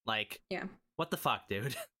point. Like, yeah. What the fuck,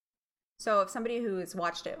 dude? So if somebody who has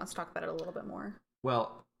watched it wants to talk about it a little bit more.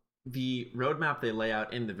 Well, the roadmap they lay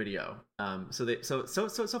out in the video.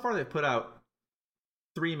 So far they've put out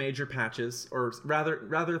 3 major patches, or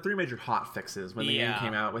rather 3 major hot fixes. When the game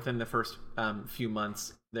came out, within the first few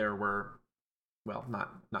months, there were, well,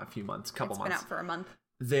 not a few months, couple months. It's been out for a month.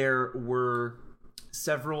 There were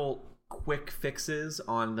several quick fixes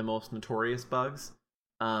on the most notorious bugs.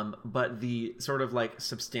 But the sort of like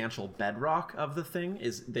substantial bedrock of the thing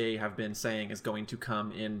is, they have been saying, is going to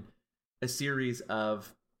come in a series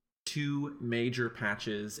of 2 major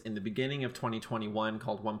patches in the beginning of 2021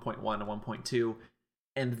 called 1.1 and 1.2.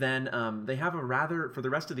 And then they have for the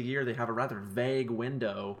rest of the year, they have a rather vague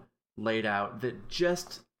window laid out that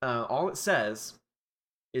just, all it says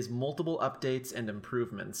is multiple updates and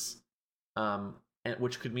improvements,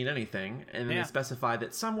 which could mean anything. And then they specify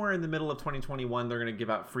that somewhere in the middle of 2021, they're going to give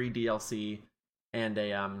out free DLC and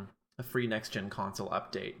a free next-gen console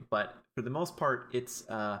update. But for the most part, it's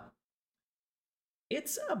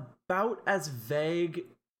about as vague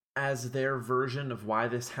as their version of why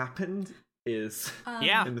this happened is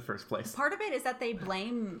in the first place. Part of it is that they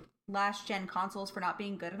blame last-gen consoles for not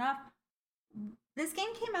being good enough. This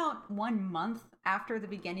game came out 1 month after the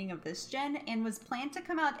beginning of this gen and was planned to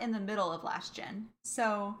come out in the middle of last gen.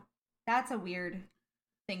 So that's a weird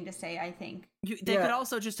thing to say, I think. They could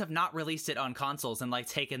also just have not released it on consoles and like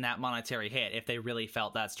taken that monetary hit if they really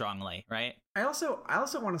felt that strongly, right? I also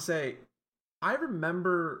want to say, I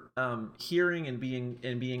remember hearing and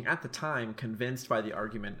being at the time convinced by the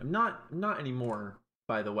argument. I'm not anymore,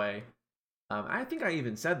 by the way. I think I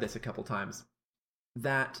even said this a couple times,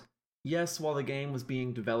 that yes, while the game was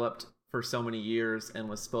being developed for so many years and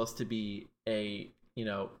was supposed to be a,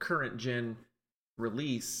 current gen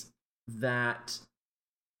release, that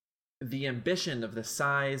the ambition of the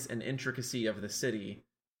size and intricacy of the city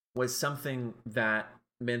was something that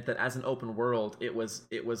meant that as an open world, it was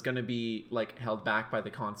going to be like held back by the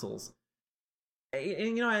consoles.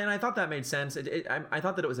 And I thought that made sense. I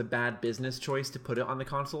thought that it was a bad business choice to put it on the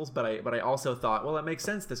consoles, but I also thought, well, it makes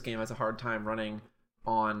sense. This game has a hard time running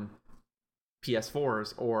on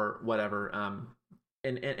PS4s or whatever,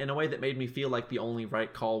 in a way that made me feel like the only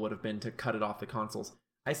right call would have been to cut it off the consoles.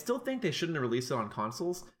 I still think they shouldn't have released it on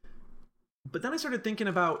consoles, but then I started thinking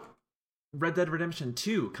about Red Dead Redemption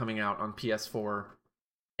 2 coming out on PS4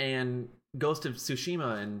 and Ghost of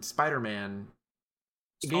Tsushima and Spider-Man.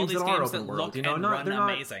 All these games open that world, look and run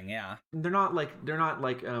amazing, yeah. They're not like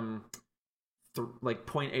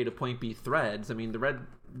point A to point B threads. I mean, Red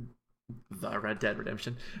Dead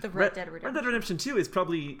Redemption 2 is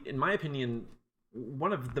probably, in my opinion,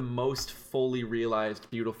 one of the most fully realized,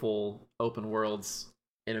 beautiful open worlds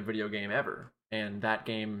in a video game ever. And that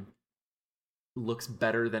game looks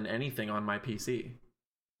better than anything on my PC.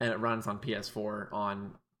 And it runs on PS4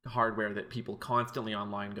 on hardware that people constantly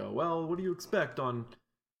online go, well, what do you expect on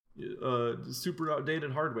super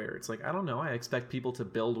outdated hardware? It's like, I don't know. I expect people to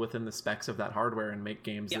build within the specs of that hardware and make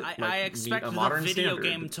games that I expect meet a modern the video standard.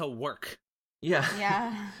 game to work.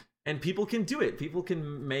 Yeah. And people can do it. People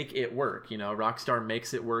can make it work. Rockstar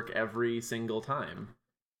makes it work every single time.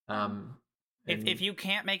 If you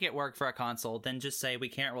can't make it work for a console, then just say we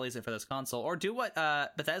can't release it for this console, or do what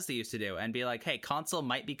Bethesda used to do and be like, hey, console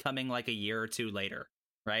might be coming like a year or 2 later,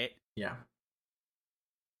 right? Yeah.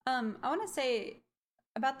 I want to say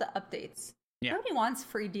about the updates. Yeah. Nobody wants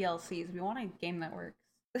free DLCs. We want a game that works.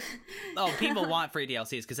 Oh, people want free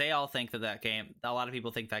DLCs because they all think that game, a lot of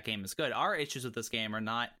people think that game is good. Our issues with this game are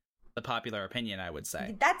not the popular opinion, I would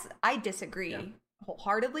say. I disagree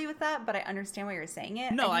wholeheartedly with that, but I understand why you're saying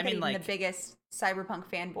it. No, I mean, like, the biggest Cyberpunk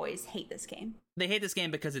fanboys hate this game. They hate this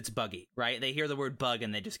game because it's buggy, right? They hear the word bug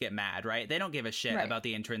and they just get mad, right? They don't give a shit about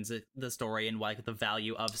the story and like the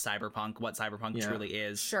value of Cyberpunk, what Cyberpunk truly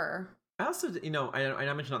is. Sure. I also,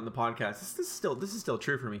 I mentioned on the podcast, this is still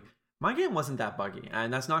true for me. My game wasn't that buggy,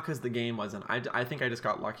 and that's not because the game wasn't. I think I just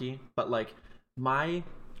got lucky, but like my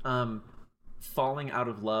falling out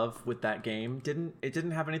of love with that game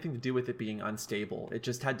didn't have anything to do with it being unstable. It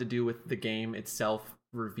just had to do with the game itself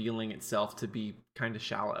revealing itself to be kind of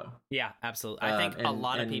shallow. Yeah, absolutely. I think a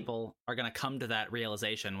lot of and people are going to come to that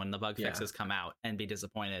realization when the bug fixes come out and be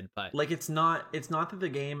disappointed. But like, it's not that the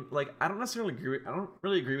game, like, I don't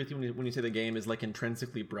really agree with you when you say the game is like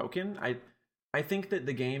intrinsically broken. I think that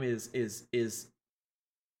the game is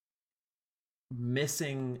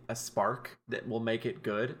missing a spark that will make it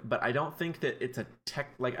good, but I don't think that it's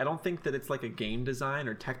I don't think that it's like a game design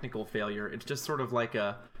or technical failure. It's just sort of like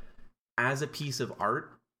as a piece of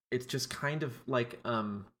art, it's just kind of like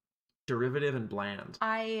derivative and bland.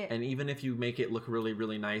 And even if you make it look really,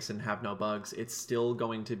 really nice and have no bugs, it's still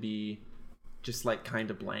going to be just like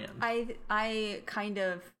kind of bland. I kind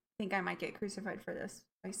of think I might get crucified for this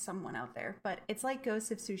by someone out there, but it's like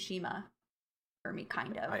Ghost of Tsushima for me,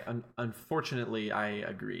 kind of. Unfortunately, I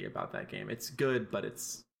agree about that game. It's good, but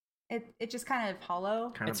it just kind of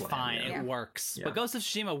hollow. It's bland, fine. Yeah. It works. Yeah. But Ghost of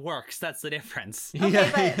Tsushima works. That's the difference.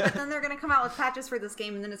 Okay, but then they're going to come out with patches for this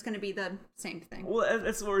game, and then it's going to be the same thing. Well,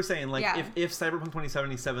 that's what we're saying. Like, if Cyberpunk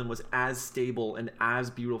 2077 was as stable and as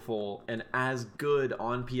beautiful and as good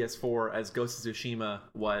on PS4 as Ghost of Tsushima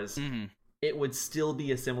was, it would still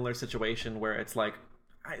be a similar situation where it's like,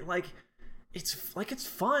 it's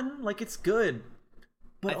fun, like it's good.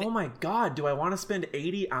 But oh my god, do I want to spend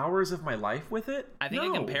 80 hours of my life with it? I think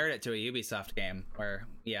I compared it to a Ubisoft game where,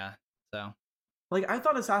 so. Like, I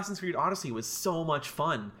thought Assassin's Creed Odyssey was so much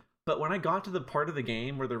fun, but when I got to the part of the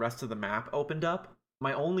game where the rest of the map opened up,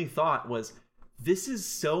 my only thought was, this is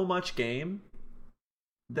so much game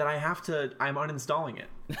that I'm uninstalling it.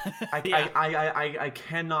 I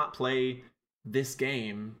cannot play this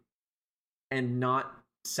game and not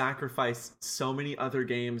sacrifice so many other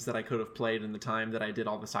games that I could have played in the time that I did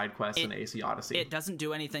all the side quests in AC Odyssey. It doesn't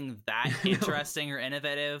do anything that interesting or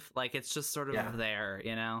innovative. Like, it's just sort of there,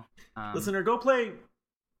 you know? Listener, go play.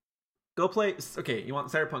 Okay, you want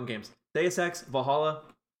Cyberpunk games? Deus Ex, Valhalla.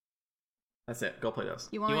 That's it. Go play those.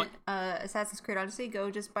 You want Assassin's Creed Odyssey?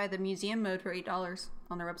 Go just buy the museum mode for $8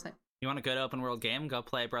 on their website. You want a good open world game? Go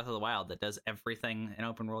play Breath of the Wild that does everything an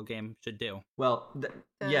open world game should do. Well,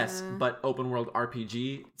 yes, but open world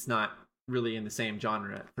RPG, it's not really in the same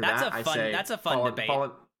genre. That's a fun debate.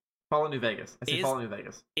 Fallout New Vegas. Fallout New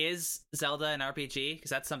Vegas. Is Zelda an RPG? Because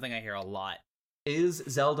that's something I hear a lot. Is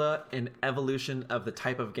Zelda an evolution of the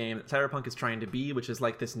type of game that Cyberpunk is trying to be, which is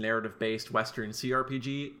like this narrative-based Western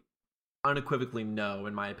CRPG? Unequivocally no,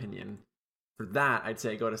 in my opinion. For that, I'd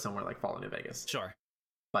say go to somewhere like Fallout New Vegas. Sure.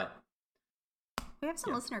 But we have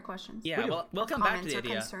some listener questions. Yeah, well, we'll come back to the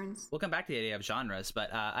idea. We'll come back to the idea of genres,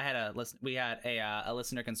 but we had a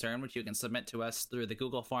listener concern, which you can submit to us through the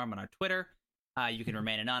Google form on our Twitter. You can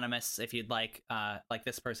remain anonymous if you'd like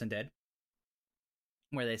this person did,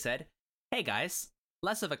 where they said, "Hey guys,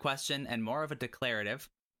 less of a question and more of a declarative,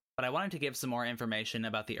 but I wanted to give some more information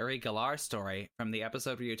about the Uri Geller story from the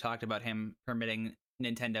episode where you talked about him permitting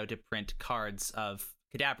Nintendo to print cards of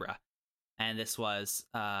Kadabra, and this was."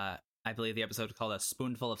 I believe the episode called A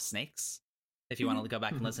Spoonful of Snakes, if you want to go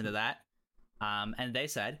back and listen to that. And they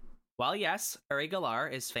said, while yes, Uri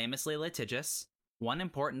Geller is famously litigious, one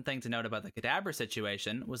important thing to note about the Kadabra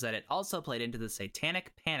situation was that it also played into the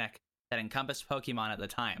satanic panic that encompassed Pokemon at the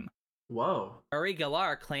time. Whoa. Uri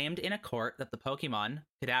Geller claimed in a court that the Pokemon,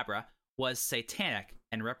 Kadabra, was satanic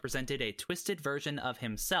and represented a twisted version of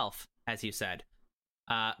himself, as you said.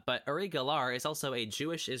 But Uri Geller is also a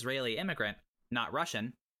Jewish-Israeli immigrant, not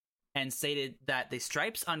Russian, and stated that the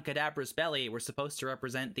stripes on Kadabra's belly were supposed to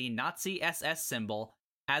represent the Nazi SS symbol,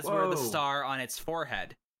 as were the star on its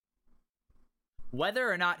forehead. Whether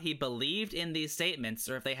or not he believed in these statements,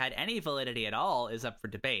 or if they had any validity at all, is up for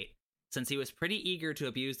debate, since he was pretty eager to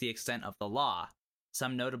abuse the extent of the law.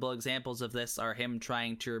 Some notable examples of this are him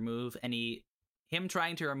trying to remove any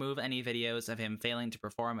videos of him failing to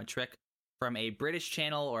perform a trick from a British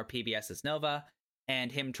channel or PBS's Nova,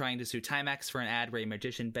 and him trying to sue Timex for an ad where a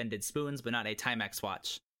magician bended spoons but not a Timex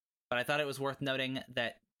watch. But I thought it was worth noting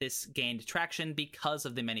that this gained traction because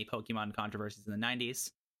of the many Pokemon controversies in the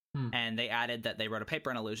 90s, and they added that they wrote a paper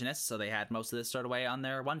on Illusionist, so they had most of this stored away on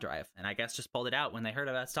their OneDrive, and I guess just pulled it out when they heard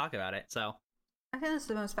us talk about it, so... I think that's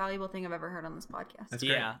the most valuable thing I've ever heard on this podcast. That's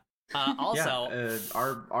great. Yeah. Also...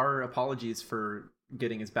 our apologies for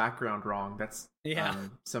getting his background wrong. That's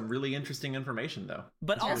some really interesting information, though.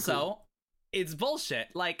 But that's also... Really cool. It's bullshit.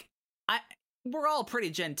 Like, we're all pretty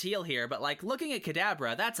genteel here, but, like, looking at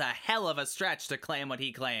Kadabra, that's a hell of a stretch to claim what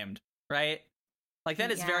he claimed, right? Like,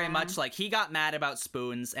 that is very much, like, he got mad about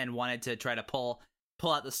spoons and wanted to try to pull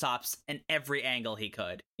out the stops in every angle he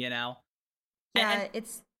could, you know? Yeah,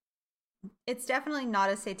 it's definitely not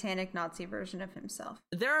a satanic Nazi version of himself.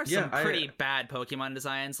 There are some pretty bad Pokemon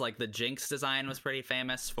designs, like the Jinx design was pretty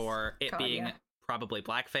famous for it being... probably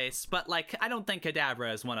blackface, but like I don't think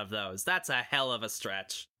Kadabra is one of those. That's a hell of a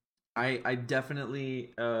stretch. I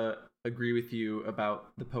definitely agree with you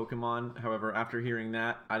about the Pokemon. However, after hearing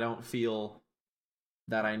that, I don't feel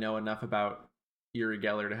that I know enough about Uri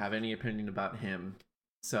Geller to have any opinion about him.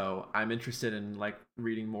 So I'm interested in like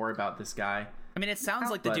reading more about this guy. I mean, it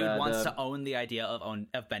sounds like the dude wants to own the idea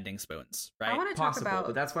of bending spoons, right? I want to talk about,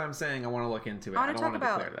 but that's why I'm saying I want to look into it. I want to talk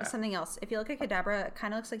about something else. If you look at Kadabra, it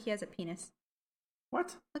kind of looks like he has a penis.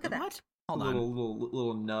 What? Look at that. What? Hold on. on.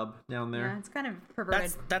 Little nub down there. Yeah, it's kind of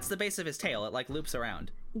perverted. That's the base of his tail. It like loops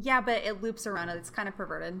around. Yeah, but it loops around. It's kind of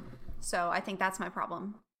perverted. So I think that's my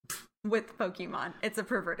problem with Pokemon. It's a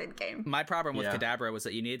perverted game. My problem with Kadabra was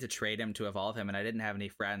that you needed to trade him to evolve him, and I didn't have any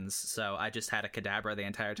friends, so I just had a Kadabra the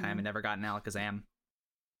entire time and never got an Alakazam.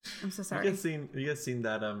 I'm so sorry. You guys seen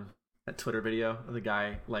that that Twitter video of the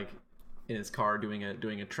guy like in his car doing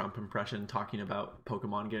a Trump impression talking about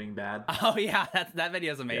Pokemon getting bad? Oh yeah, that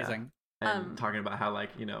video is amazing. Yeah. And talking about how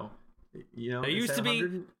like you know there used to be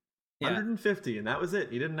 150 and that was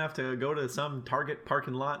it. You didn't have to go to some Target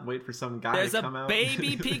parking lot and wait for some guy to come out. There's a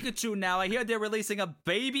baby Pikachu now. I hear they're releasing a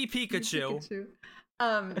baby Pikachu.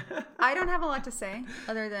 I don't have a lot to say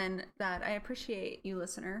other than that I appreciate you,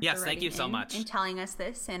 listener. Yes, thank you so much. And telling us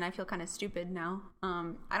this, and I feel kind of stupid now.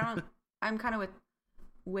 I'm kind of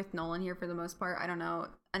with Nolan here for the most part. I don't know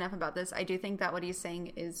enough about this. I do think that what he's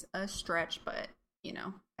saying is a stretch, but you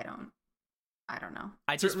know, I don't know.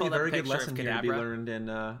 I just pulled up a picture of Kadabra. Here to be learned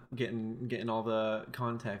and getting all the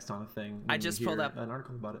context on a thing. I just pulled up an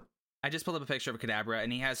article about it. I just pulled up a picture of Kadabra,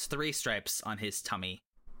 and he has 3 stripes on his tummy.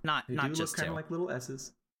 Not just kind 2. of like little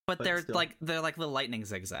S's. But they're like little lightning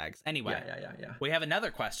zigzags. Anyway, yeah. We have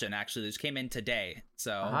another question actually that just came in today.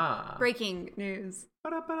 So breaking news.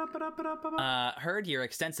 Heard your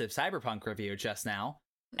extensive Cyberpunk review just now,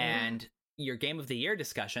 and your Game of the Year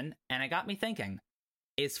discussion, and it got me thinking: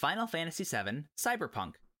 is Final Fantasy VII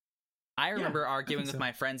Cyberpunk? I remember arguing with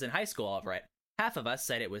my friends in high school over it. Half of us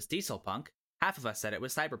said it was Dieselpunk. Half of us said it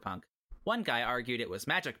was Cyberpunk. One guy argued it was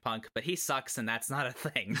Magic Punk, but he sucks and that's not a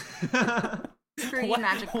thing. Screw you,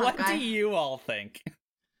 Magic Punk what guy. do you all think?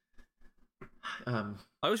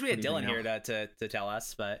 I wish we had Dylan here to tell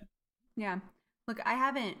us, but... Yeah. Look, I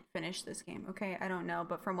haven't finished this game, okay? I don't know,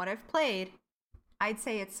 but from what I've played, I'd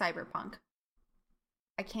say it's Cyberpunk.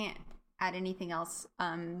 I can't add anything else.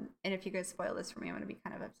 And if you guys spoil this for me, I'm going to be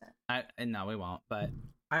kind of upset. No, we won't, but...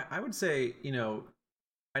 I would say,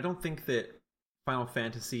 I don't think that Final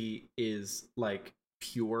Fantasy is like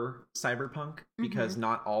pure cyberpunk because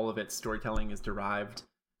not all of its storytelling is derived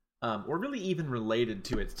or really even related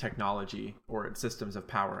to its technology or its systems of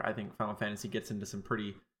power. I think Final Fantasy gets into some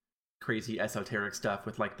pretty crazy esoteric stuff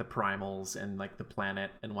with like the primals and like the planet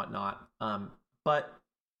and whatnot. But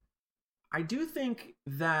I do think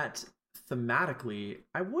that thematically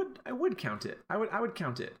I would count it. I would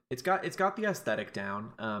count it. It's got the aesthetic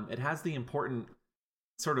down. It has the important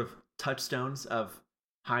sort of touchstones of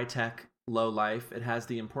high tech, low life. It has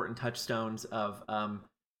the important touchstones of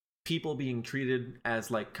people being treated as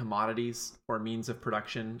like commodities or means of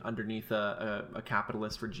production underneath a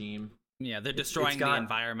capitalist regime. Yeah, they're destroying the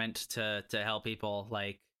environment to help people.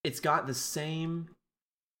 Like, it's got the same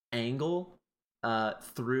angle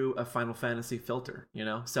through a Final Fantasy filter,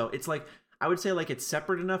 So it's like, I would say like it's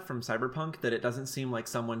separate enough from Cyberpunk that it doesn't seem like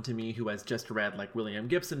someone to me who has just read like William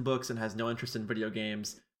Gibson books and has no interest in video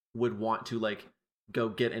games would want to like go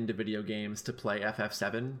get into video games to play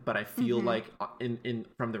FF7. But I feel like in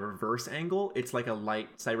from the reverse angle, it's like a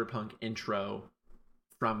light Cyberpunk intro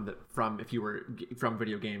from if you were from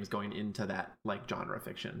video games going into that like genre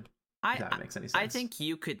fiction. If that makes any sense. I think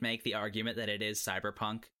you could make the argument that it is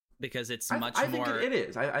Cyberpunk because it's much more. I think it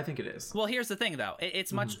is. I think it is. Well, here's the thing, though.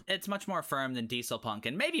 It's much more firm than Dieselpunk,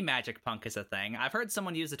 and maybe Magic Punk is a thing. I've heard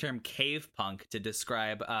someone use the term Cave Punk to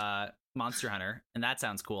describe Monster Hunter, and that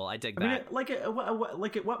sounds cool. I dig that. I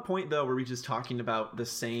mean, at what point though were we just talking about the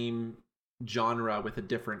same genre with a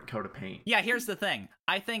different coat of paint? Yeah, here's the thing.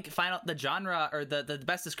 I think the genre or the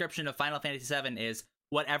best description of Final Fantasy VII is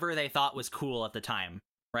whatever they thought was cool at the time,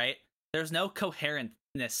 right? There's no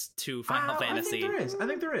coherentness to Final Fantasy. I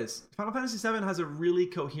think there is. Final Fantasy VII has a really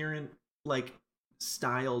coherent like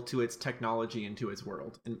style to its technology and to its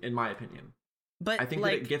world, in my opinion. But I think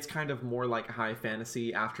that it gets kind of more like high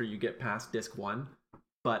fantasy after you get past disc 1.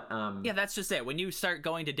 But yeah, that's just it. When you start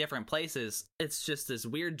going to different places, it's just this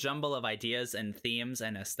weird jumble of ideas and themes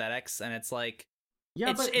and aesthetics, and it's like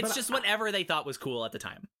it's just whatever they thought was cool at the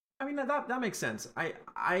time. I mean that makes sense.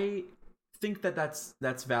 I think that's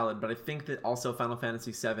valid, but I think that also Final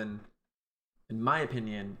Fantasy VII in my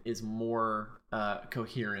opinion, is more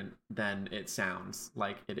coherent than it sounds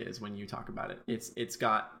like it is when you talk about it. It's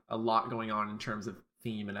got a lot going on in terms of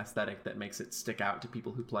theme and aesthetic that makes it stick out to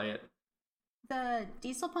people who play it. The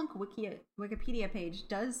Dieselpunk Wikipedia page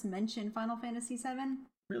does mention Final Fantasy VII.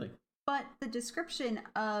 Really? But the description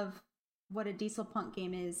of what a Dieselpunk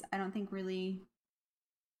game is, I don't think really...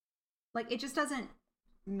 Like, it just doesn't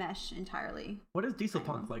mesh entirely. What is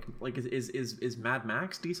Dieselpunk like? Like, is Mad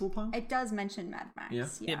Max Dieselpunk? It does mention Mad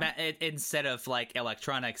Max. Yeah. Instead of, like,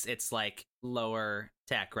 electronics, it's, like, lower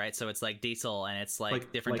tech, right? So it's, like, diesel, and it's,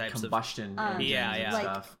 like different types combustion of... engines and like,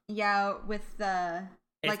 stuff. Yeah, with the...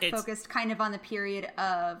 Like, it's focused kind of on the period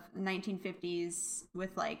of 1950s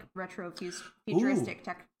with, like, retro futuristic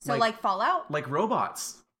tech. So, like Fallout? Like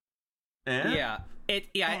robots. Yeah.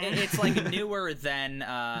 It's, like, newer than,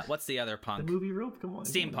 what's the other punk? The movie Rope? Come on.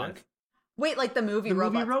 Steampunk. Wait, like the movie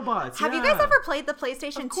Robots? Movie Robots, Have you guys ever played the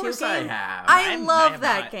PlayStation 2 game? Of course I have. I love have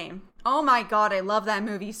that not. game. Oh my god, I love that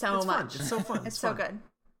movie so It's much. fun. It's so fun. It's so good.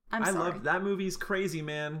 I love that movie's crazy,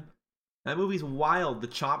 man. That movie's wild. The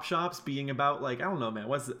chop shops being about, like, I don't know, man.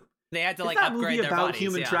 What's it? They had to, Is like, that upgrade movie their about bodies,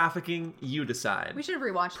 human yeah. trafficking? You decide. We should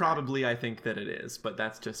rewatch Probably, I think that it is, but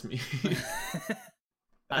that's just me.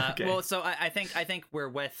 Okay. Well, so I think we're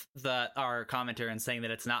with our commenter in saying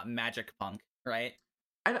that it's not magic punk, right?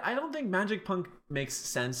 I don't think magic punk makes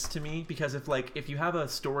sense to me, because if you have a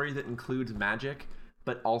story that includes magic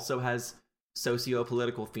but also has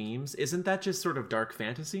socio-political themes, isn't that just sort of dark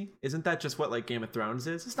fantasy? Isn't that just what, like, Game of Thrones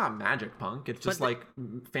is? It's not magic punk. It's just like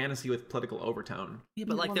fantasy with political overtone. Yeah,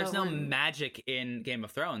 but, like, Well, there's no, no we're- magic in Game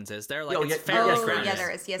of Thrones, is there? Like, Oh, it's yeah, fairly yes, grounded. yeah,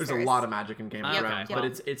 there is. Yes, There's there a is. lot of magic in Game of Okay. Thrones,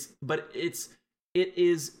 Yeah. but it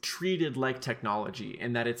is treated like technology,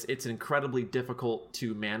 in that it's incredibly difficult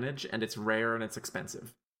to manage, and it's rare, and it's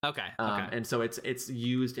expensive. Okay. And so it's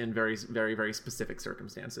used in very, very, very specific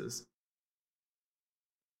circumstances.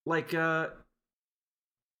 Like, I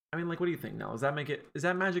mean, like, what do you think, Nell? Is that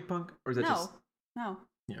magic punk, or is that just... No.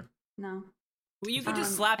 Yeah. No. Well, you could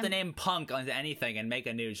just slap the name punk onto anything and make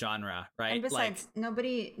a new genre, right? And besides,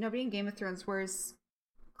 nobody in Game of Thrones wears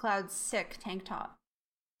Cloud's sick tank top.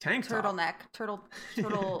 Tank top? Turtleneck. Turtle.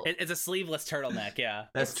 It's a sleeveless turtleneck, yeah.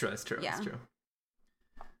 That's true. Yeah. That's true.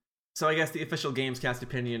 So I guess the official Gamescast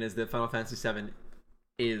opinion is that Final Fantasy VII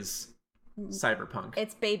is cyberpunk.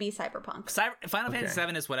 It's baby cyberpunk. Final Fantasy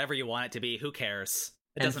VII is whatever you want it to be. Who cares?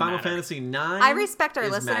 It and doesn't Final matter. Fantasy IX. I respect our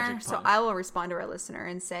is listener, magic so punk. I will respond to our listener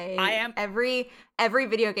and say I am- every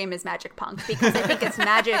video game is magic punk, because I think it's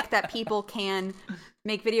magic that people can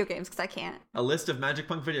make video games, because I can't. A list of magic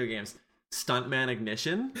punk video games: Stuntman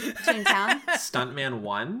Ignition, Toontown. Stuntman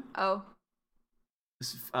 1, Oh,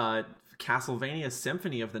 Castlevania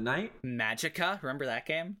Symphony of the Night, Magica, remember that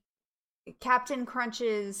game? Captain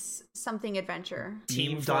Crunch's something adventure.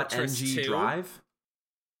 Team Fortress Team.ng 2. Drive.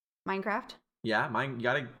 Minecraft. Yeah, you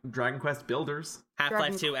got a Dragon Quest Builders.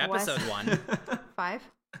 Half-Life Dragon 2 Quest. Episode 1. 5.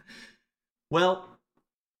 Well,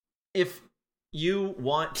 if you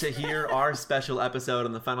want to hear our special episode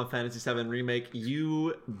on the Final Fantasy VII Remake,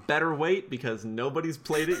 you better wait, because nobody's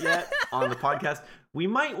played it yet on the podcast. We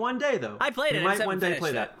might one day, though. I played it. We I might just one haven't day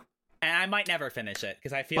play finished that. And I might never finish it,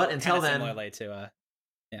 because I feel But until kinda then- similarly to...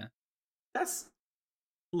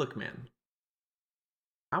 Look, man.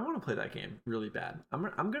 I want to play that game really bad.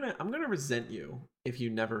 I'm gonna resent you if you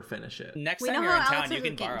never finish it. Next We time know you're in how town, Alex you is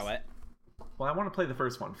can with borrow games. it. Well, I want to play the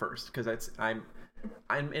first one first, because I'm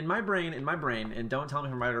in my brain, and don't tell me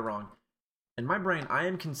if I'm right or wrong. In my brain, I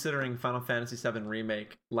am considering Final Fantasy VII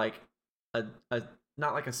Remake like a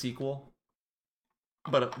not like a sequel,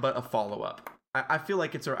 but a follow up. I feel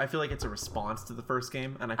like it's a response to the first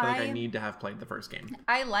game, and I feel like I need to have played the first game.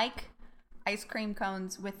 I like ice cream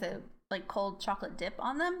cones with a cold chocolate dip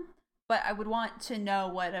on them, but I would want to know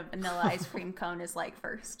what a vanilla ice cream cone is like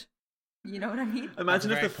first. You know what I mean? Imagine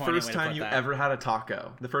That's a if the very poignant first way to time put you that. ever had a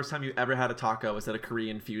taco, was at a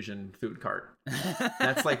Korean fusion food cart.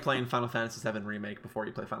 That's like playing Final Fantasy VII Remake before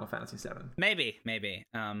you play Final Fantasy VII. Maybe.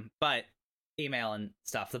 But email and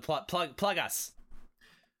stuff. The plug us.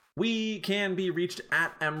 We can be reached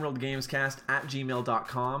at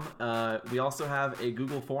emeraldgamescast@gmail.com. We also have a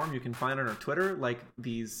Google form you can find on our Twitter, like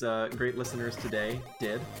these great listeners today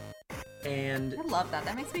did. And I love that.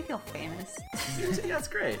 That makes me feel famous. yeah, it's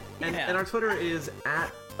great. And, Yeah. and our Twitter is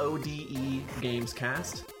at ODE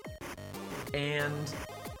Gamescast. And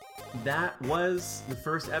that was the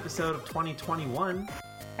first episode of 2021.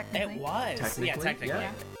 Technically. It was. Technically.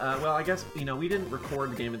 Yeah. Well, I guess, we didn't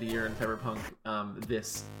record Game of the Year in Cyberpunk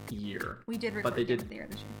this year. We did record But they Game did- of the Year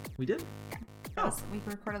this year. We did? Yeah. Oh. We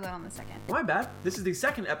recorded that on the 2nd. My bad. This is the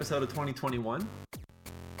second episode of 2021.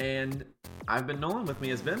 And I've been Nolan. With me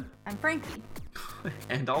has been... I'm Frankie.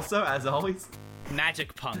 And also, as always,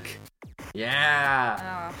 Magic Punk.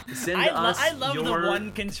 yeah. Send us I love your... the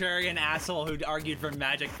one contrarian asshole who argued for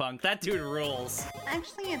Magic Punk. That dude rules.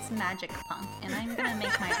 Actually, it's Magic Punk, and I'm gonna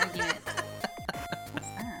make my argument. What's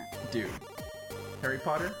that? Dude. Harry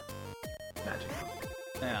Potter? Magic Punk.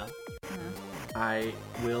 Yeah. I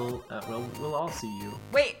will, we'll all see you.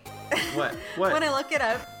 Wait. What? What? When I look it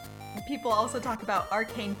up, people also talk about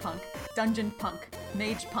Arcane Punk, Dungeon Punk,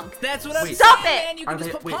 Mage Punk. That's what I'm Wait. saying, Stop it! man. You Are can just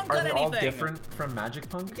they, put wait, punk are on they all anything. different from Magic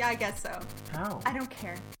Punk? Yeah, I guess so. How? I don't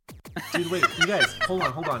care. Dude, wait, you guys, hold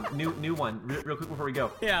on. New one, real quick before we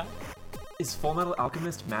go. Yeah. Is Full Metal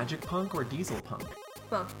Alchemist Magic Punk or Diesel Punk?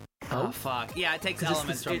 Both. Oh, fuck. Yeah, it takes 'Cause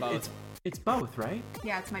elements from both. It's both, right?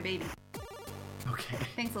 Yeah, it's my baby. Okay.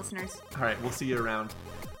 Thanks, listeners. All right, we'll see you around.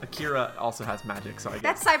 Akira also has magic, so I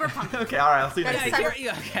guess. That's Cyberpunk. Okay, all right, I'll see you That next is week.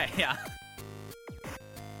 Yeah, okay, yeah.